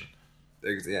feminization.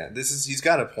 Yeah, he's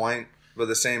got a point. But at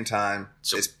the same time,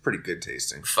 So- it's pretty good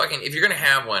tasting. Fucking, if you're gonna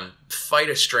have one, fight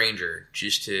a stranger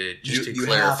just to You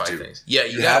clarify have to. things. Yeah,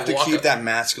 You gotta have to walk keep up. that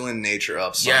masculine nature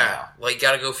up somehow. Yeah, like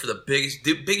gotta go for the biggest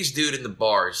dude in the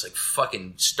bar. Just like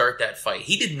fucking start that fight.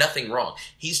 He did nothing wrong.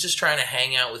 He's just trying to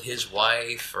hang out with his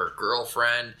wife or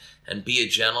girlfriend and be a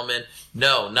gentleman.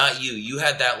 No, not you. You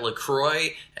had that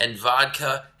LaCroix and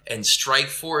vodka and Strike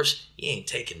Force. You ain't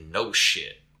taking no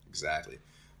shit. Exactly.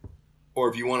 Or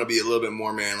if you want to be a little bit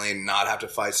more manly and not have to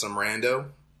fight some rando,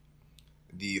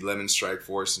 the Lemon Strike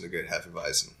Force and a good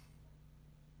Hefeweizen.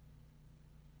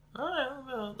 All right,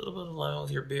 a little bit of lemon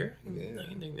with your beer. Yeah. I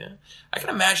can dig that. I can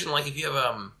imagine, like, if you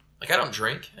have like, I don't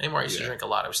drink anymore. I used to Yeah. drink a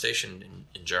lot. I was stationed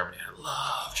in Germany. I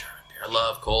love German beer. I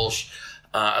love Kolsch.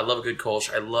 I love a good Kolsch.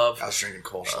 I I was drinking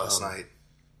Kolsch last night.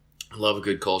 love a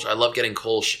good Kolsch. I love getting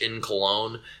Kolsch in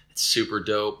Cologne. It's super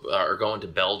dope. Or going to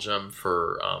Belgium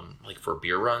for for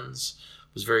beer runs.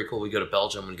 It was very cool. We go to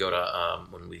Belgium and go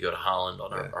to Holland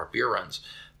on our beer runs.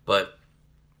 But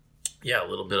yeah, a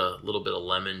little bit of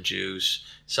lemon juice.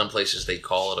 Some places they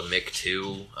call it a Mick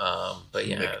 2. But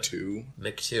yeah, Mick 2.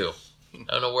 Mick 2. I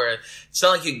don't know where. It's not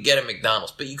like you can get it at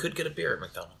McDonald's, but you could get a beer at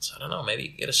McDonald's. I don't know. Maybe you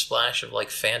could get a splash of like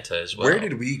Fanta as well. Where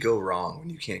did we go wrong when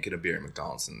you can't get a beer at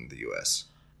McDonald's in the U.S.?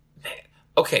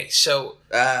 Okay, so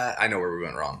I know where we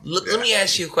went wrong. let me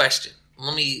ask you a question.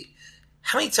 How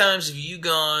many times have you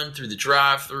gone through the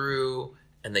drive-thru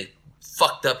and they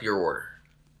fucked up your order?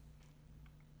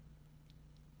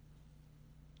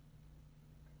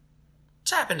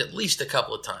 It's happened at least a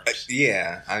couple of times.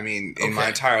 Yeah, I mean, in my Okay.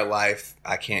 entire life,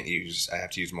 I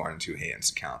have to use more than 2 hands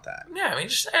to count that. Yeah, I mean,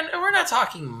 and we're not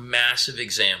talking massive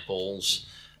examples,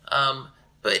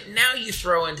 but now you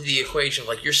throw into the equation,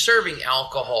 like, you're serving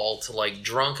alcohol to, like,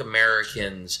 drunk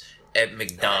Americans at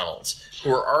McDonald's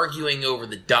who are arguing over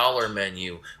the dollar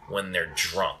menu when they're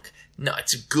drunk. No,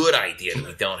 it's a good idea that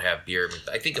we don't have beer.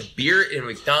 I think a beer in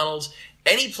McDonald's,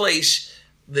 any place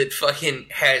that fucking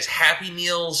has Happy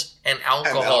Meals and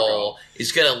alcohol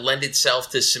is going to lend itself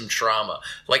to some trauma.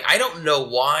 Like, I don't know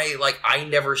why, like, I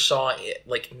never saw it.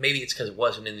 Like, maybe it's because it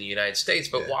wasn't in the United States,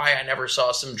 but why I never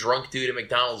saw some drunk dude at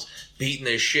McDonald's beating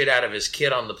the shit out of his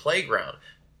kid on the playground.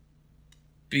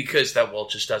 Because that, well,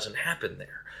 just doesn't happen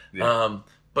there. Yeah.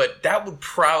 But that would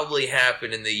probably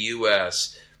happen in the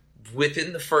U.S.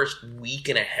 within the first week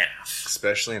and a half.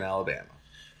 Especially in Alabama.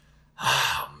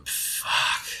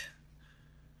 Fuck.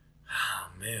 Oh,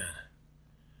 man.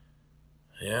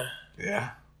 Yeah?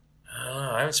 Yeah. I don't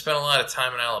know. I haven't spent a lot of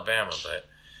time in Alabama, but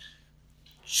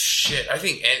shit. I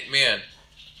think, man,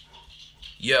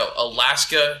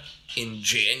 Alaska in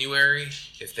January,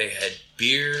 if they had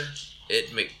beer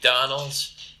at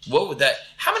McDonald's, what would that,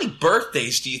 how many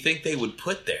birthdays do you think they would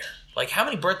put there? Like, how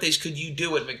many birthdays could you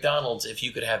do at McDonald's if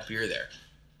you could have beer there?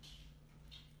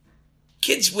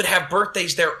 Kids would have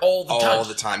birthdays there all the time. All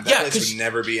the time. That place would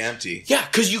never be empty. Yeah,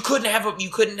 because you couldn't have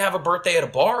a birthday at a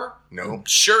bar. No.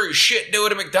 Sure as shit do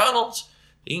it at McDonald's.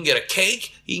 You can get a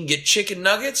cake, you can get chicken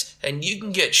nuggets, and you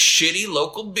can get shitty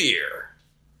local beer.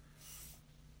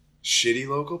 Shitty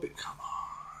local beer? Come on.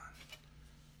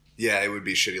 Yeah, it would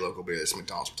be shitty local beer this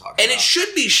McDonald's we're talking And about. it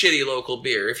should be shitty local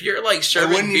beer. If you're like It serving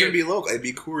wouldn't beer, even be local. It'd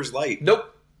be Coors Light.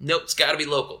 Nope, it's got to be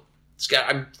local.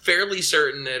 I'm fairly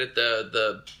certain that at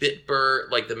the Bitburg,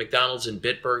 like the McDonald's in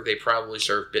Bitburg, they probably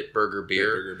serve Bitburger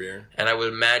beer. Bitburger beer. And I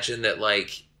would imagine that,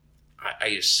 like, I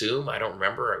assume, I don't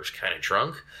remember, I was kind of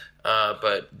drunk,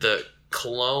 but the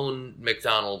Cologne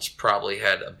McDonald's probably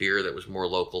had a beer that was more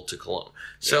local to Cologne.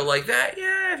 So, like that,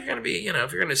 yeah, if you're going to be,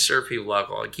 if you're going to serve people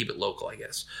alcohol, keep it local, I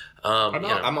guess.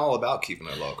 I'm all about keeping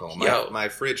it local. My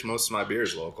fridge, most of my beer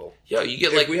is local. You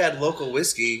get, If we had local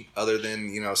whiskey, other than,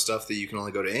 stuff that you can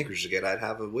only go to Anchorage to get, I'd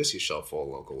have a whiskey shelf full of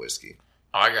local whiskey.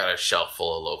 I got a shelf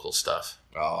full of local stuff.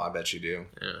 Oh, I bet you do.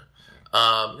 Yeah.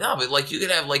 No, but like you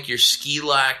could have like your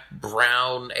Ski-Lac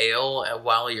brown ale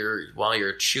while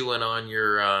you're chewing on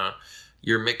your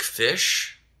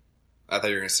McFish. I thought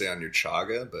you were going to say on your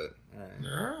chaga, but all right.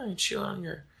 No, you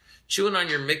chewing on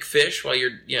your McFish while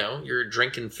you're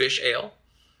drinking fish ale.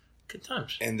 Good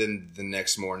times. And then the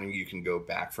next morning you can go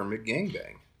back for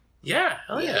McGangbang. Yeah,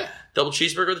 hell yeah. Double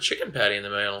cheeseburger with a chicken patty in the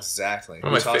middle. Exactly.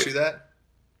 One Who of my taught you that?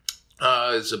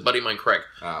 It's a buddy of mine, Craig.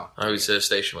 Oh. I was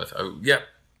stationed with. Oh, yeah.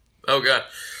 Oh, God.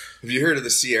 Have you heard of the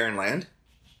Sea, Air, and Land?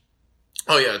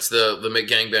 Oh, yeah, it's the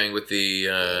McGangbang with the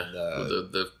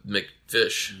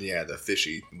McFish. Yeah, the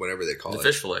fishy, whatever they call it. The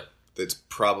fish fillet. That's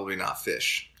probably not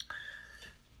fish.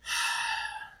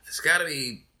 It's got to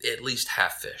be at least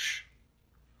half fish.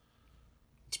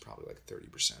 It's probably like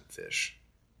 30% fish.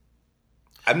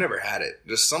 I've never had it.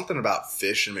 Just something about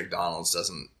fish in McDonald's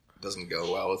doesn't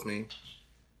go well with me.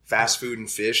 Fast food and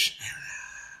fish,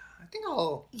 I think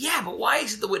I'll... Yeah, but why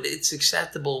is it it's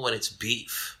acceptable when it's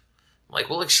beef? Like,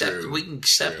 we can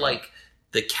accept, like,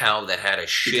 the cow that had a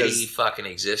shitty fucking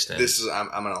existence.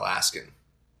 I'm an Alaskan.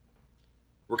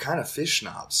 We're kind of fish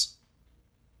snobs.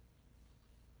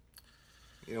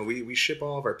 You know, we ship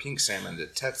all of our pink salmon to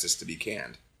Texas to be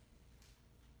canned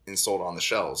and sold on the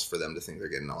shelves for them to think they're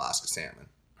getting Alaska salmon.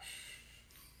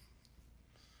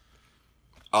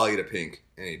 I'll eat a pink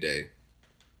any day.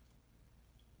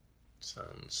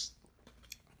 Sounds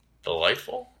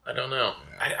delightful. I don't know.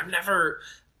 Yeah.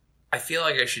 I feel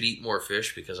like I should eat more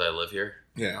fish because I live here.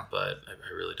 Yeah. But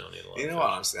I really don't eat a lot of fish. You know,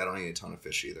 honestly, I don't eat a ton of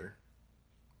fish either.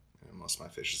 Most of my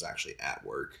fish is actually at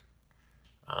work.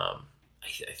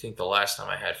 I think the last time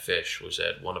I had fish was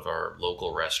at one of our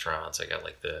local restaurants. I got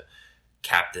like the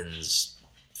captain's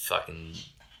fucking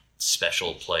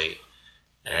special plate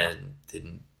and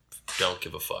don't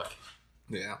give a fuck.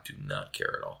 Yeah. Do not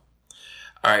care at all.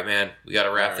 All right, man. We got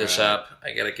to wrap this up.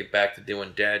 I got to get back to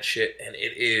doing dad shit. And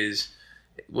it is,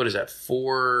 what is that,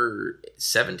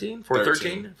 4:17?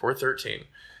 4:13?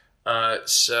 4:13.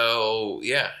 So,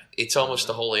 yeah, it's almost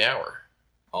the holy hour.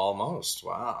 Almost.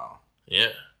 Wow. Yeah.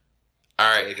 All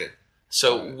right. Take it.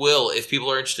 So, Will, if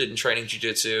people are interested in training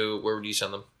jiu-jitsu, where would you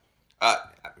send them? I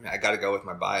got to go with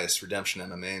my bias, Redemption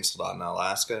MMA in Soldotna,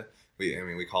 Alaska.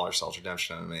 We call ourselves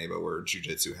Redemption MMA, but we're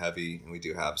jiu-jitsu heavy, and we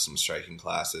do have some striking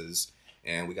classes,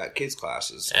 and we got kids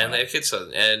classes. And they have kids,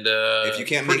 and if you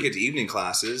can't make it to evening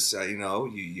classes,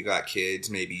 you got kids.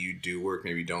 Maybe you do work,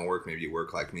 maybe you don't work. Maybe you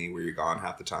work like me, where you're gone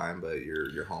half the time, but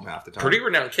you're home half the time. Pretty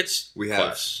renowned kids. We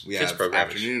have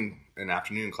an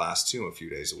afternoon class too, a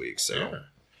few days a week. So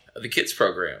the kids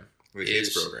program. The kids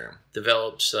program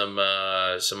developed some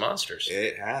monsters.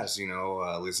 It has,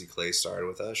 Lizzie Clay started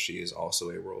with us. She is also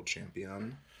a world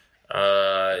champion.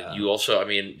 You also,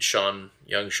 young Sean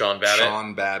Babbitt.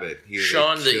 Sean Babbitt. He is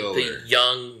the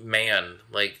young man,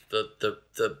 like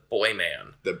the boy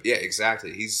man. Yeah,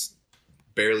 exactly. He's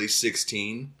barely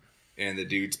 16, and the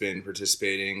dude's been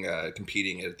participating,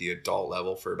 competing at the adult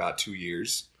level for about 2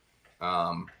 years.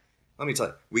 Let me tell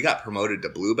you, we got promoted to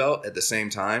blue belt at the same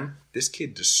time. This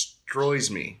kid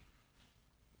destroys me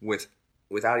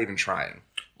without even trying.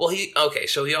 Well, he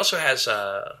also has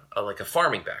a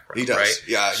farming background. He does, right?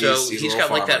 Yeah. So he's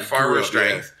got like that farmer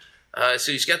strength. Yeah.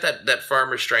 So he's got that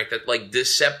farmer strength, that like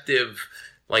deceptive,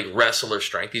 like wrestler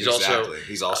strength. He's also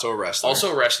a wrestler.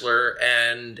 Also a wrestler,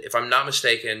 and if I'm not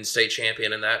mistaken, state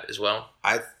champion in that as well.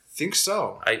 I think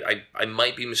so. I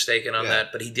might be mistaken on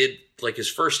that, but he did, like, his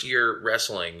first year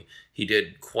wrestling, he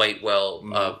did quite well,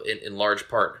 in large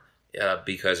part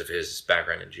because of his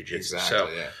background in jiu-jitsu.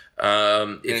 Exactly,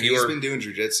 he's been doing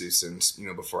jiu-jitsu since,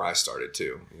 before I started,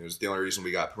 too. It was the only reason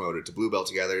we got promoted to blue belt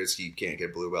together is you can't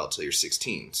get blue belt till you're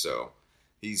 16. So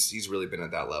he's really been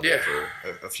at that level for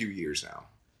a few years now.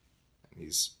 And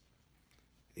he's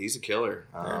a killer.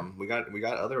 We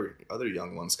got other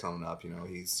young ones coming up.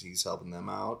 He's helping them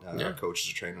out. Our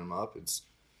coaches are training them up. It's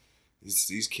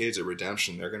these kids at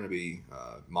Redemption. They're going to be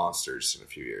monsters in a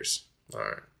few years. All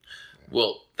right. Yeah.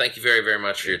 Well, thank you very, very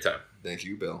much for your time. Thank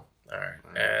you, Bill. All right.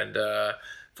 And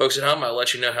folks at home, I'll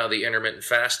let you know how the intermittent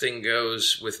fasting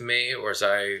goes with me, or as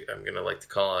I'm going to like to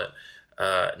call it,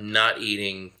 not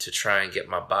eating to try and get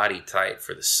my body tight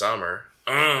for the summer.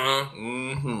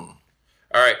 Mm-hmm.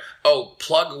 All right. Oh,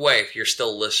 plug away if you're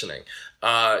still listening.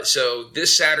 So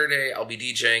this Saturday, I'll be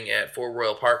DJing at Fort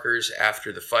Royal Parkers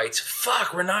after the fights.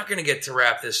 Fuck, we're not going to get to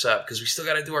wrap this up because we still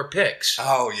got to do our picks.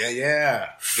 Oh,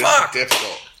 yeah. Fuck. This is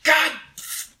difficult.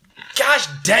 Gosh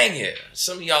dang it.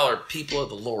 Some of y'all are people of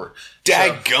the Lord.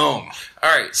 Daggum.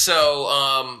 All right,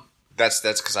 so... That's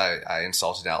because I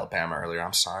insulted Alabama earlier.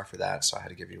 I'm sorry for that, so I had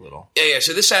to give you a little... Yeah,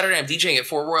 so this Saturday I'm DJing at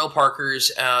Fort Royal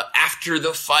Parkers after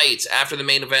the fights, after the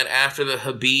main event, after the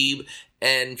Khabib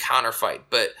and Conor fight.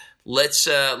 But let's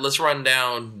run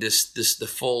down the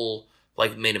full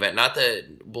main event.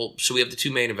 So we have the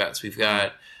two main events. We've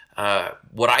got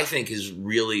what I think is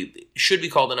really should be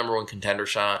called the number one contender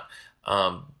shot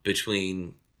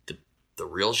between the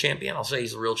real champion. I'll say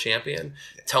he's the real champion.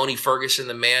 Yeah. Tony Ferguson,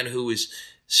 the man who is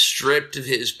stripped of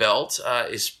his belt,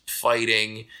 is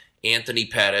fighting Anthony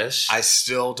Pettis. I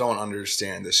still don't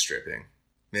understand this stripping.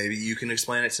 Maybe you can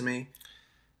explain it to me.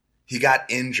 He got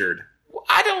injured.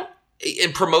 I don't.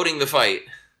 In promoting the fight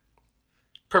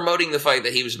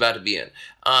that he was about to be in.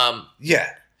 Yeah,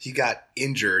 he got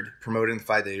injured promoting the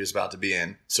fight that he was about to be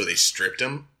in, so they stripped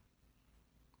him.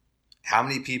 How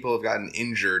many people have gotten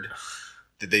injured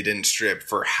that they didn't strip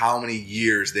for how many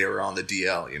years they were on the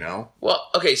DL, Well,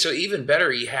 okay, so even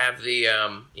better, you have the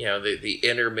the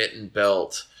intermittent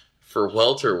belt for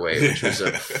welterweight, which was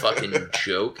a fucking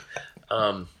joke.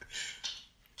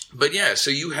 But yeah,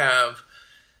 so you have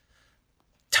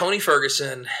Tony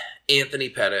Ferguson, Anthony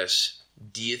Pettis.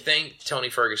 Do you think Tony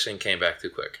Ferguson came back too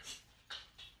quick?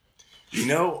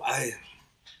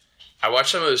 I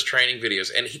watched some of his training videos,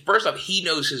 and first off, he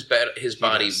knows his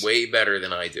body way better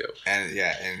than I do. And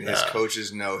his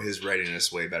coaches know his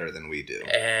readiness way better than we do.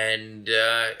 And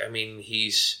I mean,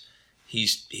 he's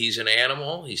an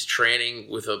animal. He's training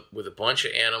with a bunch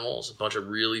of animals, a bunch of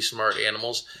really smart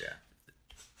animals. Yeah.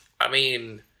 I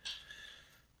mean,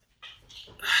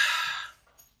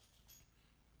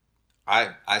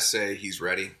 I say he's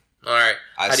ready. All right.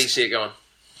 How do you see it going?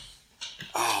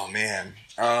 Oh man.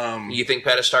 You think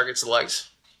Pettis targets the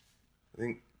legs? I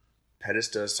think Pettis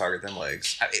does target them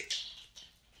legs.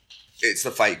 It's the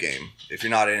fight game. If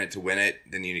you're not in it to win it,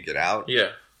 then you need to get out. Yeah.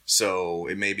 So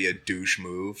it may be a douche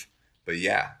move, but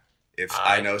yeah, if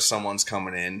I know someone's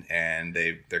coming in and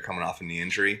they're coming off a knee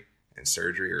injury and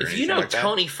surgery or anything like that. If you know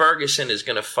Tony Ferguson is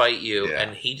going to fight you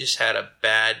and he just had a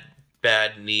bad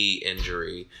knee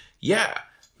injury, yeah,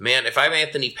 man, if I'm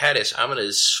Anthony Pettis, I'm going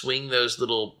to swing those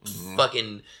little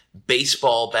fucking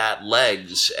baseball bat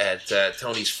legs at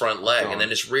Tony's front leg and then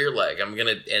his rear leg. I'm going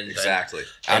to... Exactly.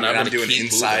 And I'm doing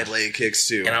inside leg kicks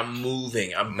too. And I'm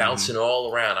moving. I'm bouncing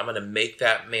all around. I'm going to make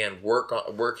that man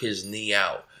work his knee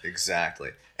out. Exactly.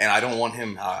 And I don't want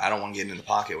him... I don't want to get in the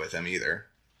pocket with him either.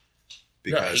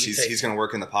 Because he's going to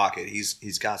work in the pocket.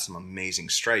 He's got some amazing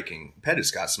striking. Pettis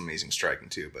got some amazing striking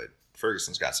too, but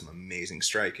Ferguson's got some amazing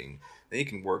striking. Then he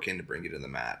can work in to bring you to the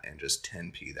mat and just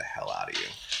 10p the hell out of you.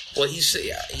 Well,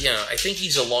 I think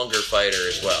he's a longer fighter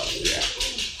as well. Yeah.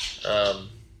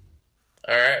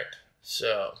 All right.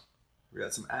 So we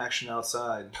got some action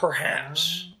outside.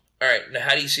 Perhaps. All right. Now,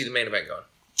 how do you see the main event going?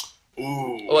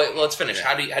 Ooh. Oh, wait, let's finish. Yeah.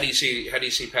 How do you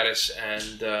see Pettis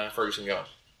and Ferguson going?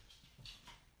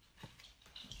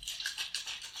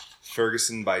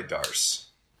 Ferguson by Darce.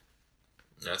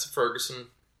 That's a Ferguson.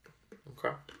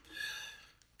 Okay.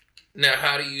 Now,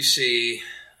 how do you see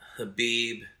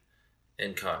Khabib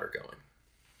and Conor going?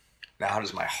 Now, how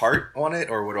does my heart want it,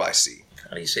 or what do I see?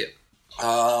 How do you see it?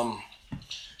 Well,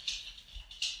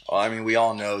 I mean, we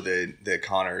all know that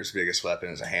Conor's biggest weapon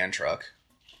is a hand truck.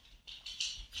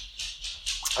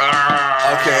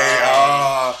 Okay.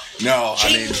 No,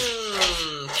 I mean,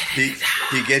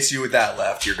 he gets you with that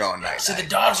left. You're going night. So the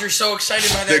dogs are so excited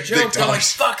by that joke. They're like,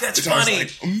 "Fuck, that's funny!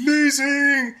 Like,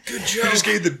 amazing, good joke." I just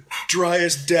gave the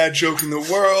driest dad joke in the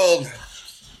world.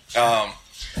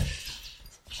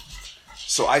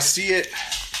 So I see it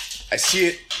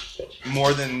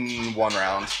more than one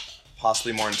round,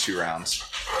 possibly more than 2 rounds.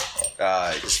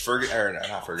 Not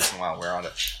Ferguson. Wow, we're on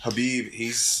it. Khabib,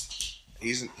 he's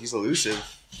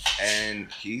elusive,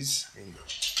 and he's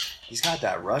got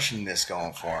that Russianness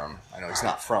going for him. I know he's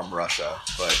not from Russia,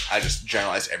 but I just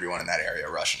generalize everyone in that area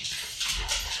Russian.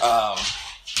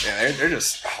 They're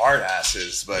just hard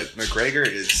asses. But McGregor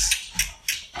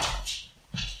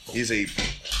he's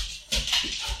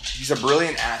a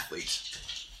brilliant athlete.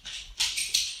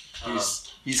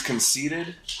 He's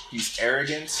conceited. He's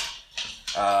arrogant.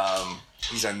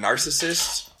 He's a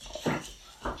narcissist.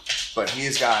 But he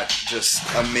has got just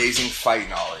amazing fight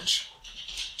knowledge.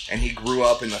 And he grew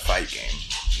up in the fight game.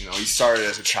 You know, he started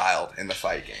as a child in the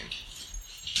fight game.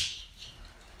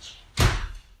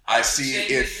 I see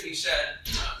if...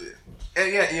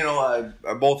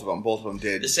 both of them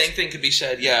did. The same thing could be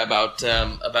said, about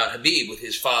Khabib with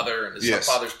his father and his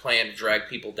father's plan to drag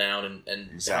people down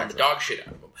and pound the dog shit out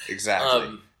of them.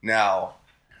 Exactly. Now,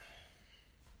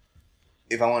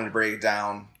 if I wanted to break it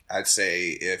down, I'd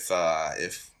say if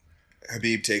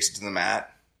Khabib takes it to the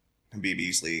mat, Khabib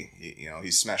easily,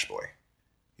 he's smash boy.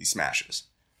 He smashes.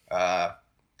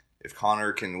 If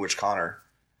Conor can,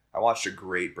 I watched a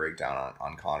great breakdown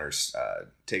on Conor's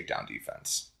takedown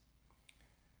defense.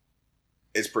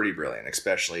 It's pretty brilliant,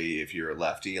 especially if you're a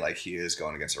lefty like he is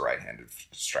going against a right-handed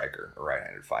striker, a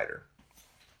right-handed fighter.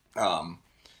 I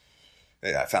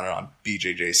found it on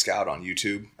BJJ Scout on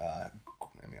YouTube.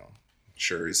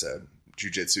 Sure, he's a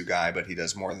jiu-jitsu guy, but he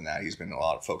does more than that. He's been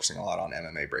focusing a lot on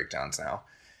MMA breakdowns now.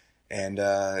 And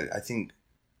I think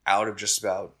out of just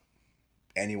about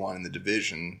anyone in the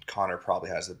division, Conor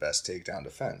probably has the best takedown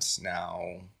defense.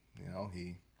 Now,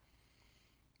 he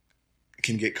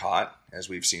can get caught, as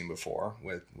we've seen before,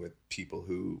 with people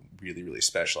who really, really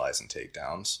specialize in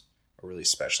takedowns or really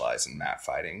specialize in mat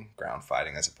fighting, ground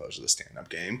fighting, as opposed to the stand-up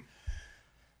game.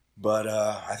 But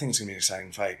I think it's going to be an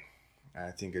exciting fight.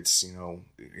 I think it's,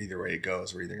 either way it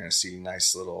goes, we're either going to see a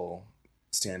nice little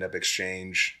stand-up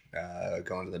exchange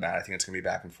going to the mat. I think it's going to be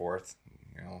back and forth.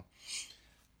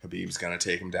 Khabib's going to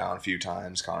take him down a few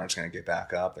times. Conor's going to get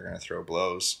back up. They're going to throw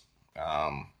blows.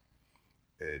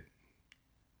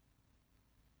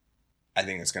 I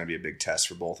think it's going to be a big test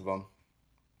for both of them.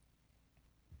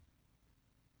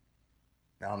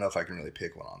 I don't know if I can really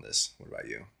pick one on this. What about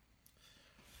you?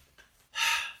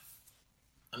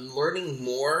 I'm learning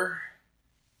more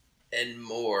and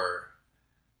more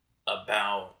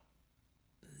about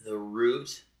the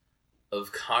root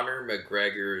of Conor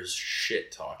McGregor's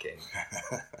shit talking.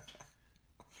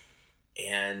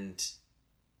 and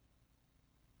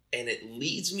it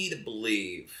leads me to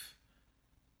believe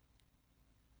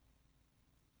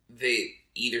that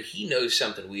either he knows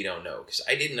something we don't know, because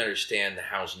I didn't understand the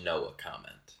 "How's Noah"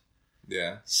 comment.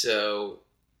 Yeah. So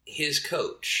his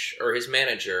coach or his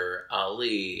manager,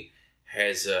 Ali,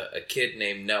 has a kid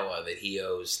named Noah that he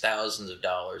owes thousands of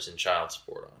dollars in child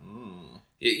support on.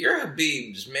 You're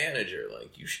Habib's manager.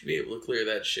 Like, you should be able to clear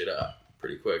that shit up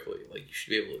pretty quickly. Like, you should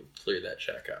be able to clear that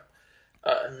check up.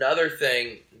 Another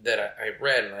thing that I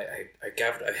read, and I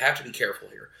have to be careful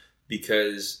here,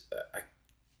 because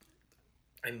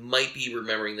I might be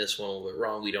remembering this one a little bit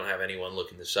wrong. We don't have anyone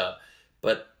looking this up.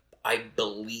 But I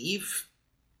believe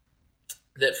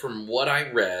that from what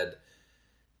I read,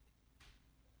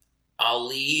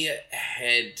 Ali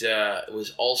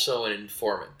was also an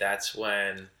informant. That's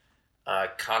when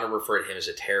Conor referred to him as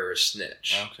a terrorist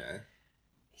snitch. Okay.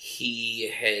 He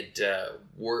had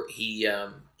worked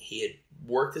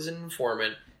as an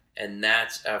informant, and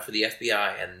that's for the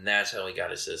FBI, and that's how he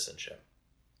got his citizenship.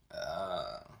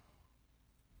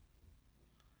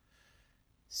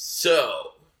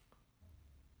 So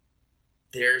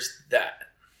there's that.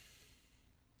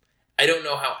 I don't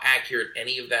know how accurate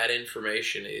any of that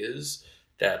information is.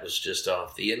 That was just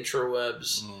off the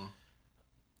intrawebs.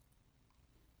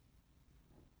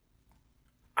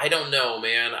 I don't know,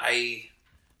 man. I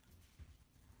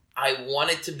want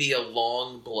it to be a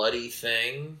long, bloody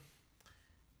thing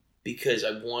because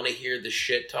I want to hear the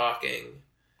shit talking.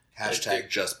 Hashtag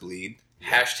just bleed.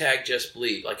 Hashtag just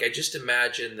bleed. Like, I just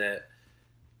imagine that,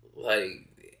 like,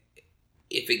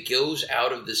 if it goes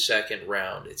out of the second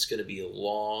round, it's going to be a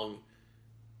long,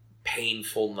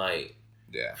 painful night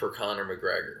for Conor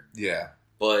McGregor. Yeah.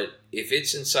 But if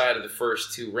it's inside of the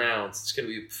first 2 rounds, it's going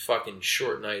to be a fucking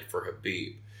short night for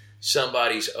Habib.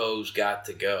 Somebody's O's got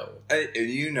to go.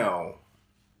 You know,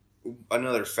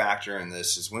 another factor in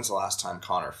this is, when's the last time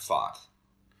Conor fought?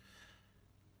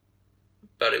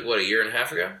 About, a year and a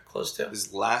half ago? Close to?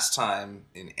 His last time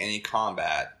in any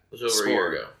combat was over a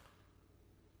year ago.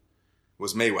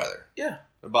 Was Mayweather. Yeah.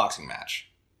 A boxing match.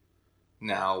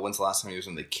 Now, when's the last time he was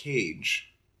in the cage?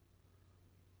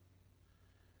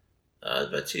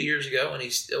 About 2 years ago, and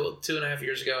 2.5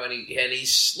 years ago, and he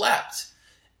slept.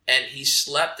 And he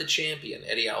slept the champion,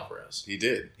 Eddie Alvarez. He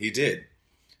did.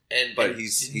 But he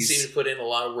didn't seem to put in a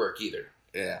lot of work either.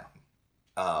 Yeah.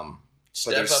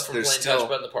 Step up from playing touch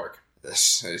bud in the park.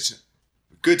 It's a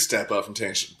good step up from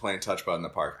playing touch bud in the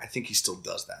park. I think he still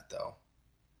does that, though.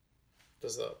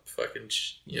 Does the fucking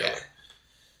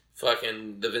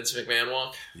fucking the Vince McMahon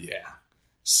walk? Yeah.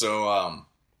 So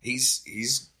he's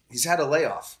had a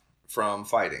layoff from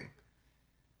fighting,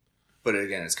 but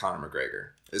again, it's Conor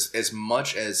McGregor. As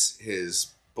much as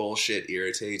his bullshit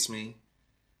irritates me,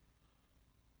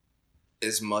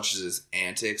 as much as his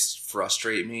antics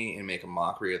frustrate me and make a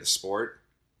mockery of the sport,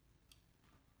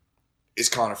 it's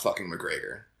Conor fucking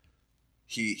McGregor.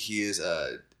 He is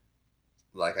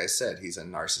like I said, he's a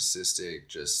narcissistic,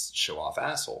 just show-off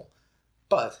asshole.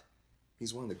 But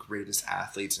he's one of the greatest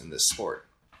athletes in this sport.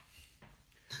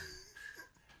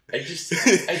 I just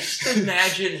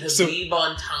imagine Habib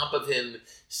on top of him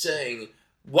saying,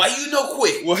 "Why you no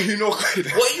quit? Why you no quit?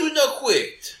 Why you no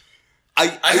quit?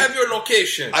 I have your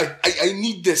location. I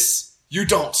need this. You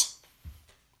don't.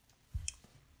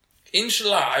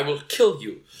 Inshallah, I will kill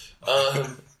you."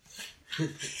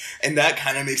 And that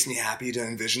kind of makes me happy to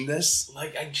envision this.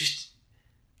 Like,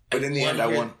 But in the end, I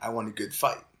want a good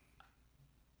fight.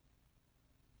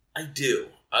 I do.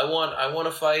 I want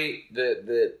a fight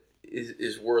that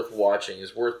is worth watching,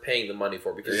 is worth paying the money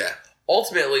for, because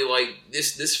ultimately, like,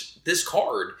 this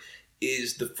card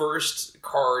is the first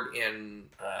card in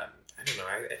I don't know.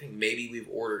 I think maybe we've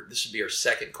ordered. This would be our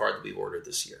second card that we've ordered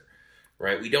this year,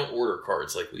 right? We don't order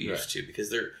cards like we used to, because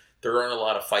there aren't a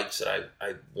lot of fights that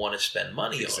I want to spend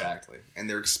money on. Exactly, and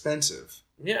they're expensive.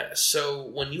 Yeah, so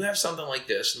when you have something like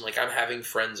this, and like I'm having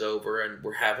friends over, and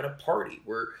we're having a party,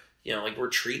 we're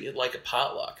treating it like a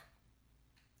potluck.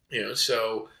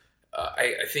 So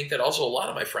I think that also a lot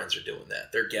of my friends are doing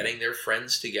that. They're getting their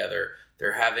friends together.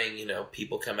 They're having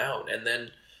people come out, and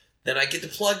then I get to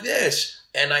plug this,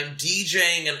 and I'm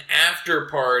DJing an after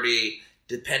party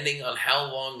depending on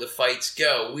how long the fights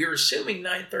go. We're assuming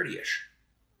 9:30ish.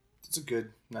 It's a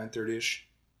good 9:30ish.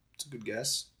 It's a good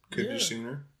guess. Could be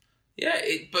sooner. Yeah,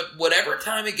 but whatever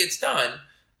time it gets done,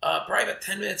 probably about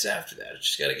 10 minutes after that, I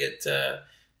just gotta get a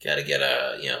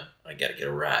ride. Get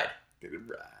a ride.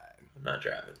 I'm not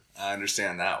driving. I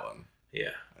understand that one.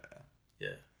 Yeah.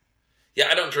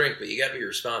 I don't drink, but you gotta be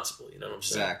responsible. You know what I'm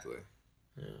saying? Exactly.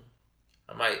 Yeah.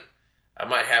 I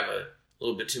might have a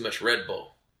little bit too much Red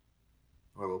Bull.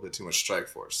 Or a little bit too much Strike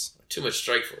Force. Too much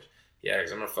Strike Force. Yeah,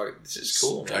 because I'm gonna fucking. This is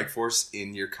cool. Strike man. Force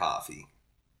in your coffee.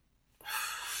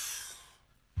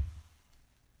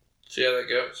 See how that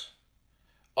goes.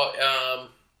 Oh,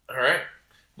 all right.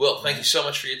 Well, thank you so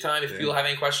much for your time. If people have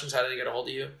any questions, how do they get a hold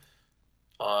of you?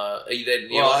 I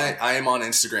am on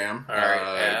Instagram. All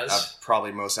right, I'm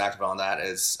probably most active on that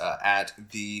is at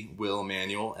the Will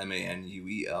Manuel,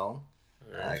 Manuel.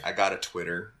 Right. I got a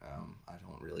Twitter. I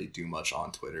don't really do much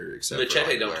on Twitter except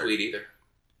Machete don't tweet either.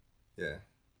 Yeah.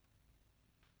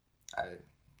 I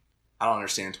don't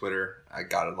understand Twitter. I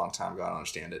got it a long time ago. I don't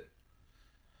understand it.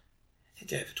 I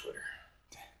think I have a Twitter.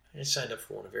 I signed up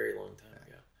for one a very long time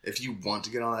ago. If you want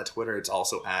to get on that Twitter, it's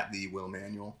also at the Will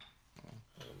Manuel.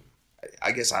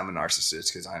 I guess I'm a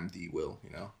narcissist because I'm the Will,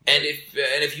 you know. And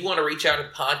if you want to reach out to the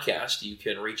podcast, you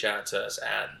can reach out to us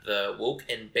at the Woke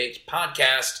and Baked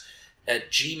Podcast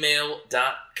at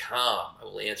gmail.com. I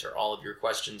will answer all of your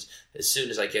questions as soon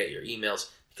as I get your emails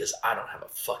because I don't have a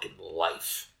fucking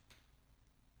life.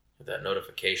 That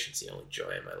notification's the only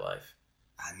joy in my life.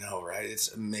 I know, right?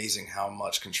 It's amazing how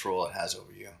much control it has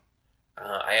over you.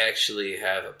 I actually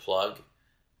have a plug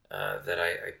that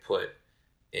I put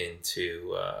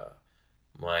into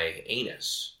my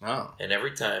anus. Oh. And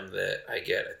every time that I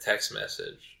get a text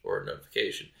message or a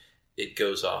notification, it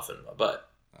goes off in my butt.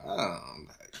 Oh.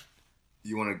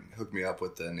 You want to hook me up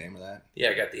with the name of that? Yeah,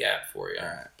 I got the app for you. All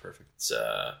right, perfect. It's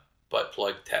Butt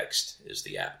Plug Text is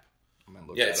the app. I'm gonna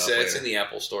look yeah, that up later. It's in the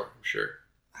Apple Store, I'm sure.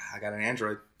 I got an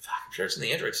Android. I'm sure it's in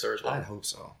the Android store as well. I hope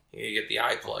so. You get the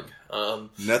iPlug.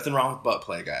 Nothing wrong with butt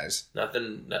play, guys.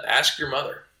 Nothing. Ask your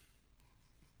mother.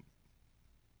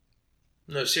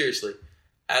 No, seriously.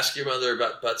 Ask your mother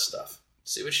about butt stuff.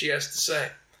 See what she has to say.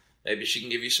 Maybe she can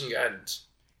give you some guidance.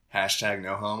 Hashtag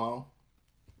no homo.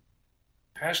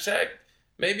 Hashtag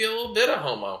maybe a little bit of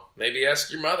homo. Maybe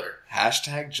ask your mother.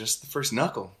 Hashtag just the first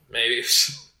knuckle. Maybe.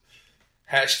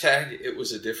 Hashtag it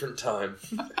was a different time.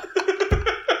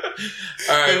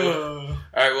 All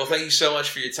right. Well, thank you so much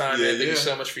for your time, man. Thank you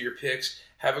so much for your picks.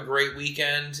 Have a great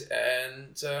weekend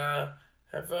and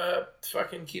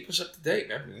fucking keep us up to date,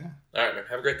 man. Yeah. All right, man.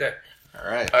 Have a great day. All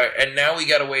right. And now we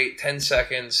got to wait 10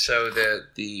 seconds so that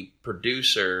the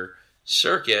producer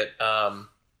circuit can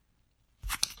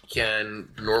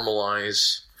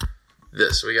normalize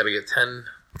this. So we got to get 10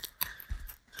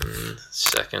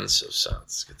 seconds of sound.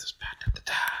 Let's get this back.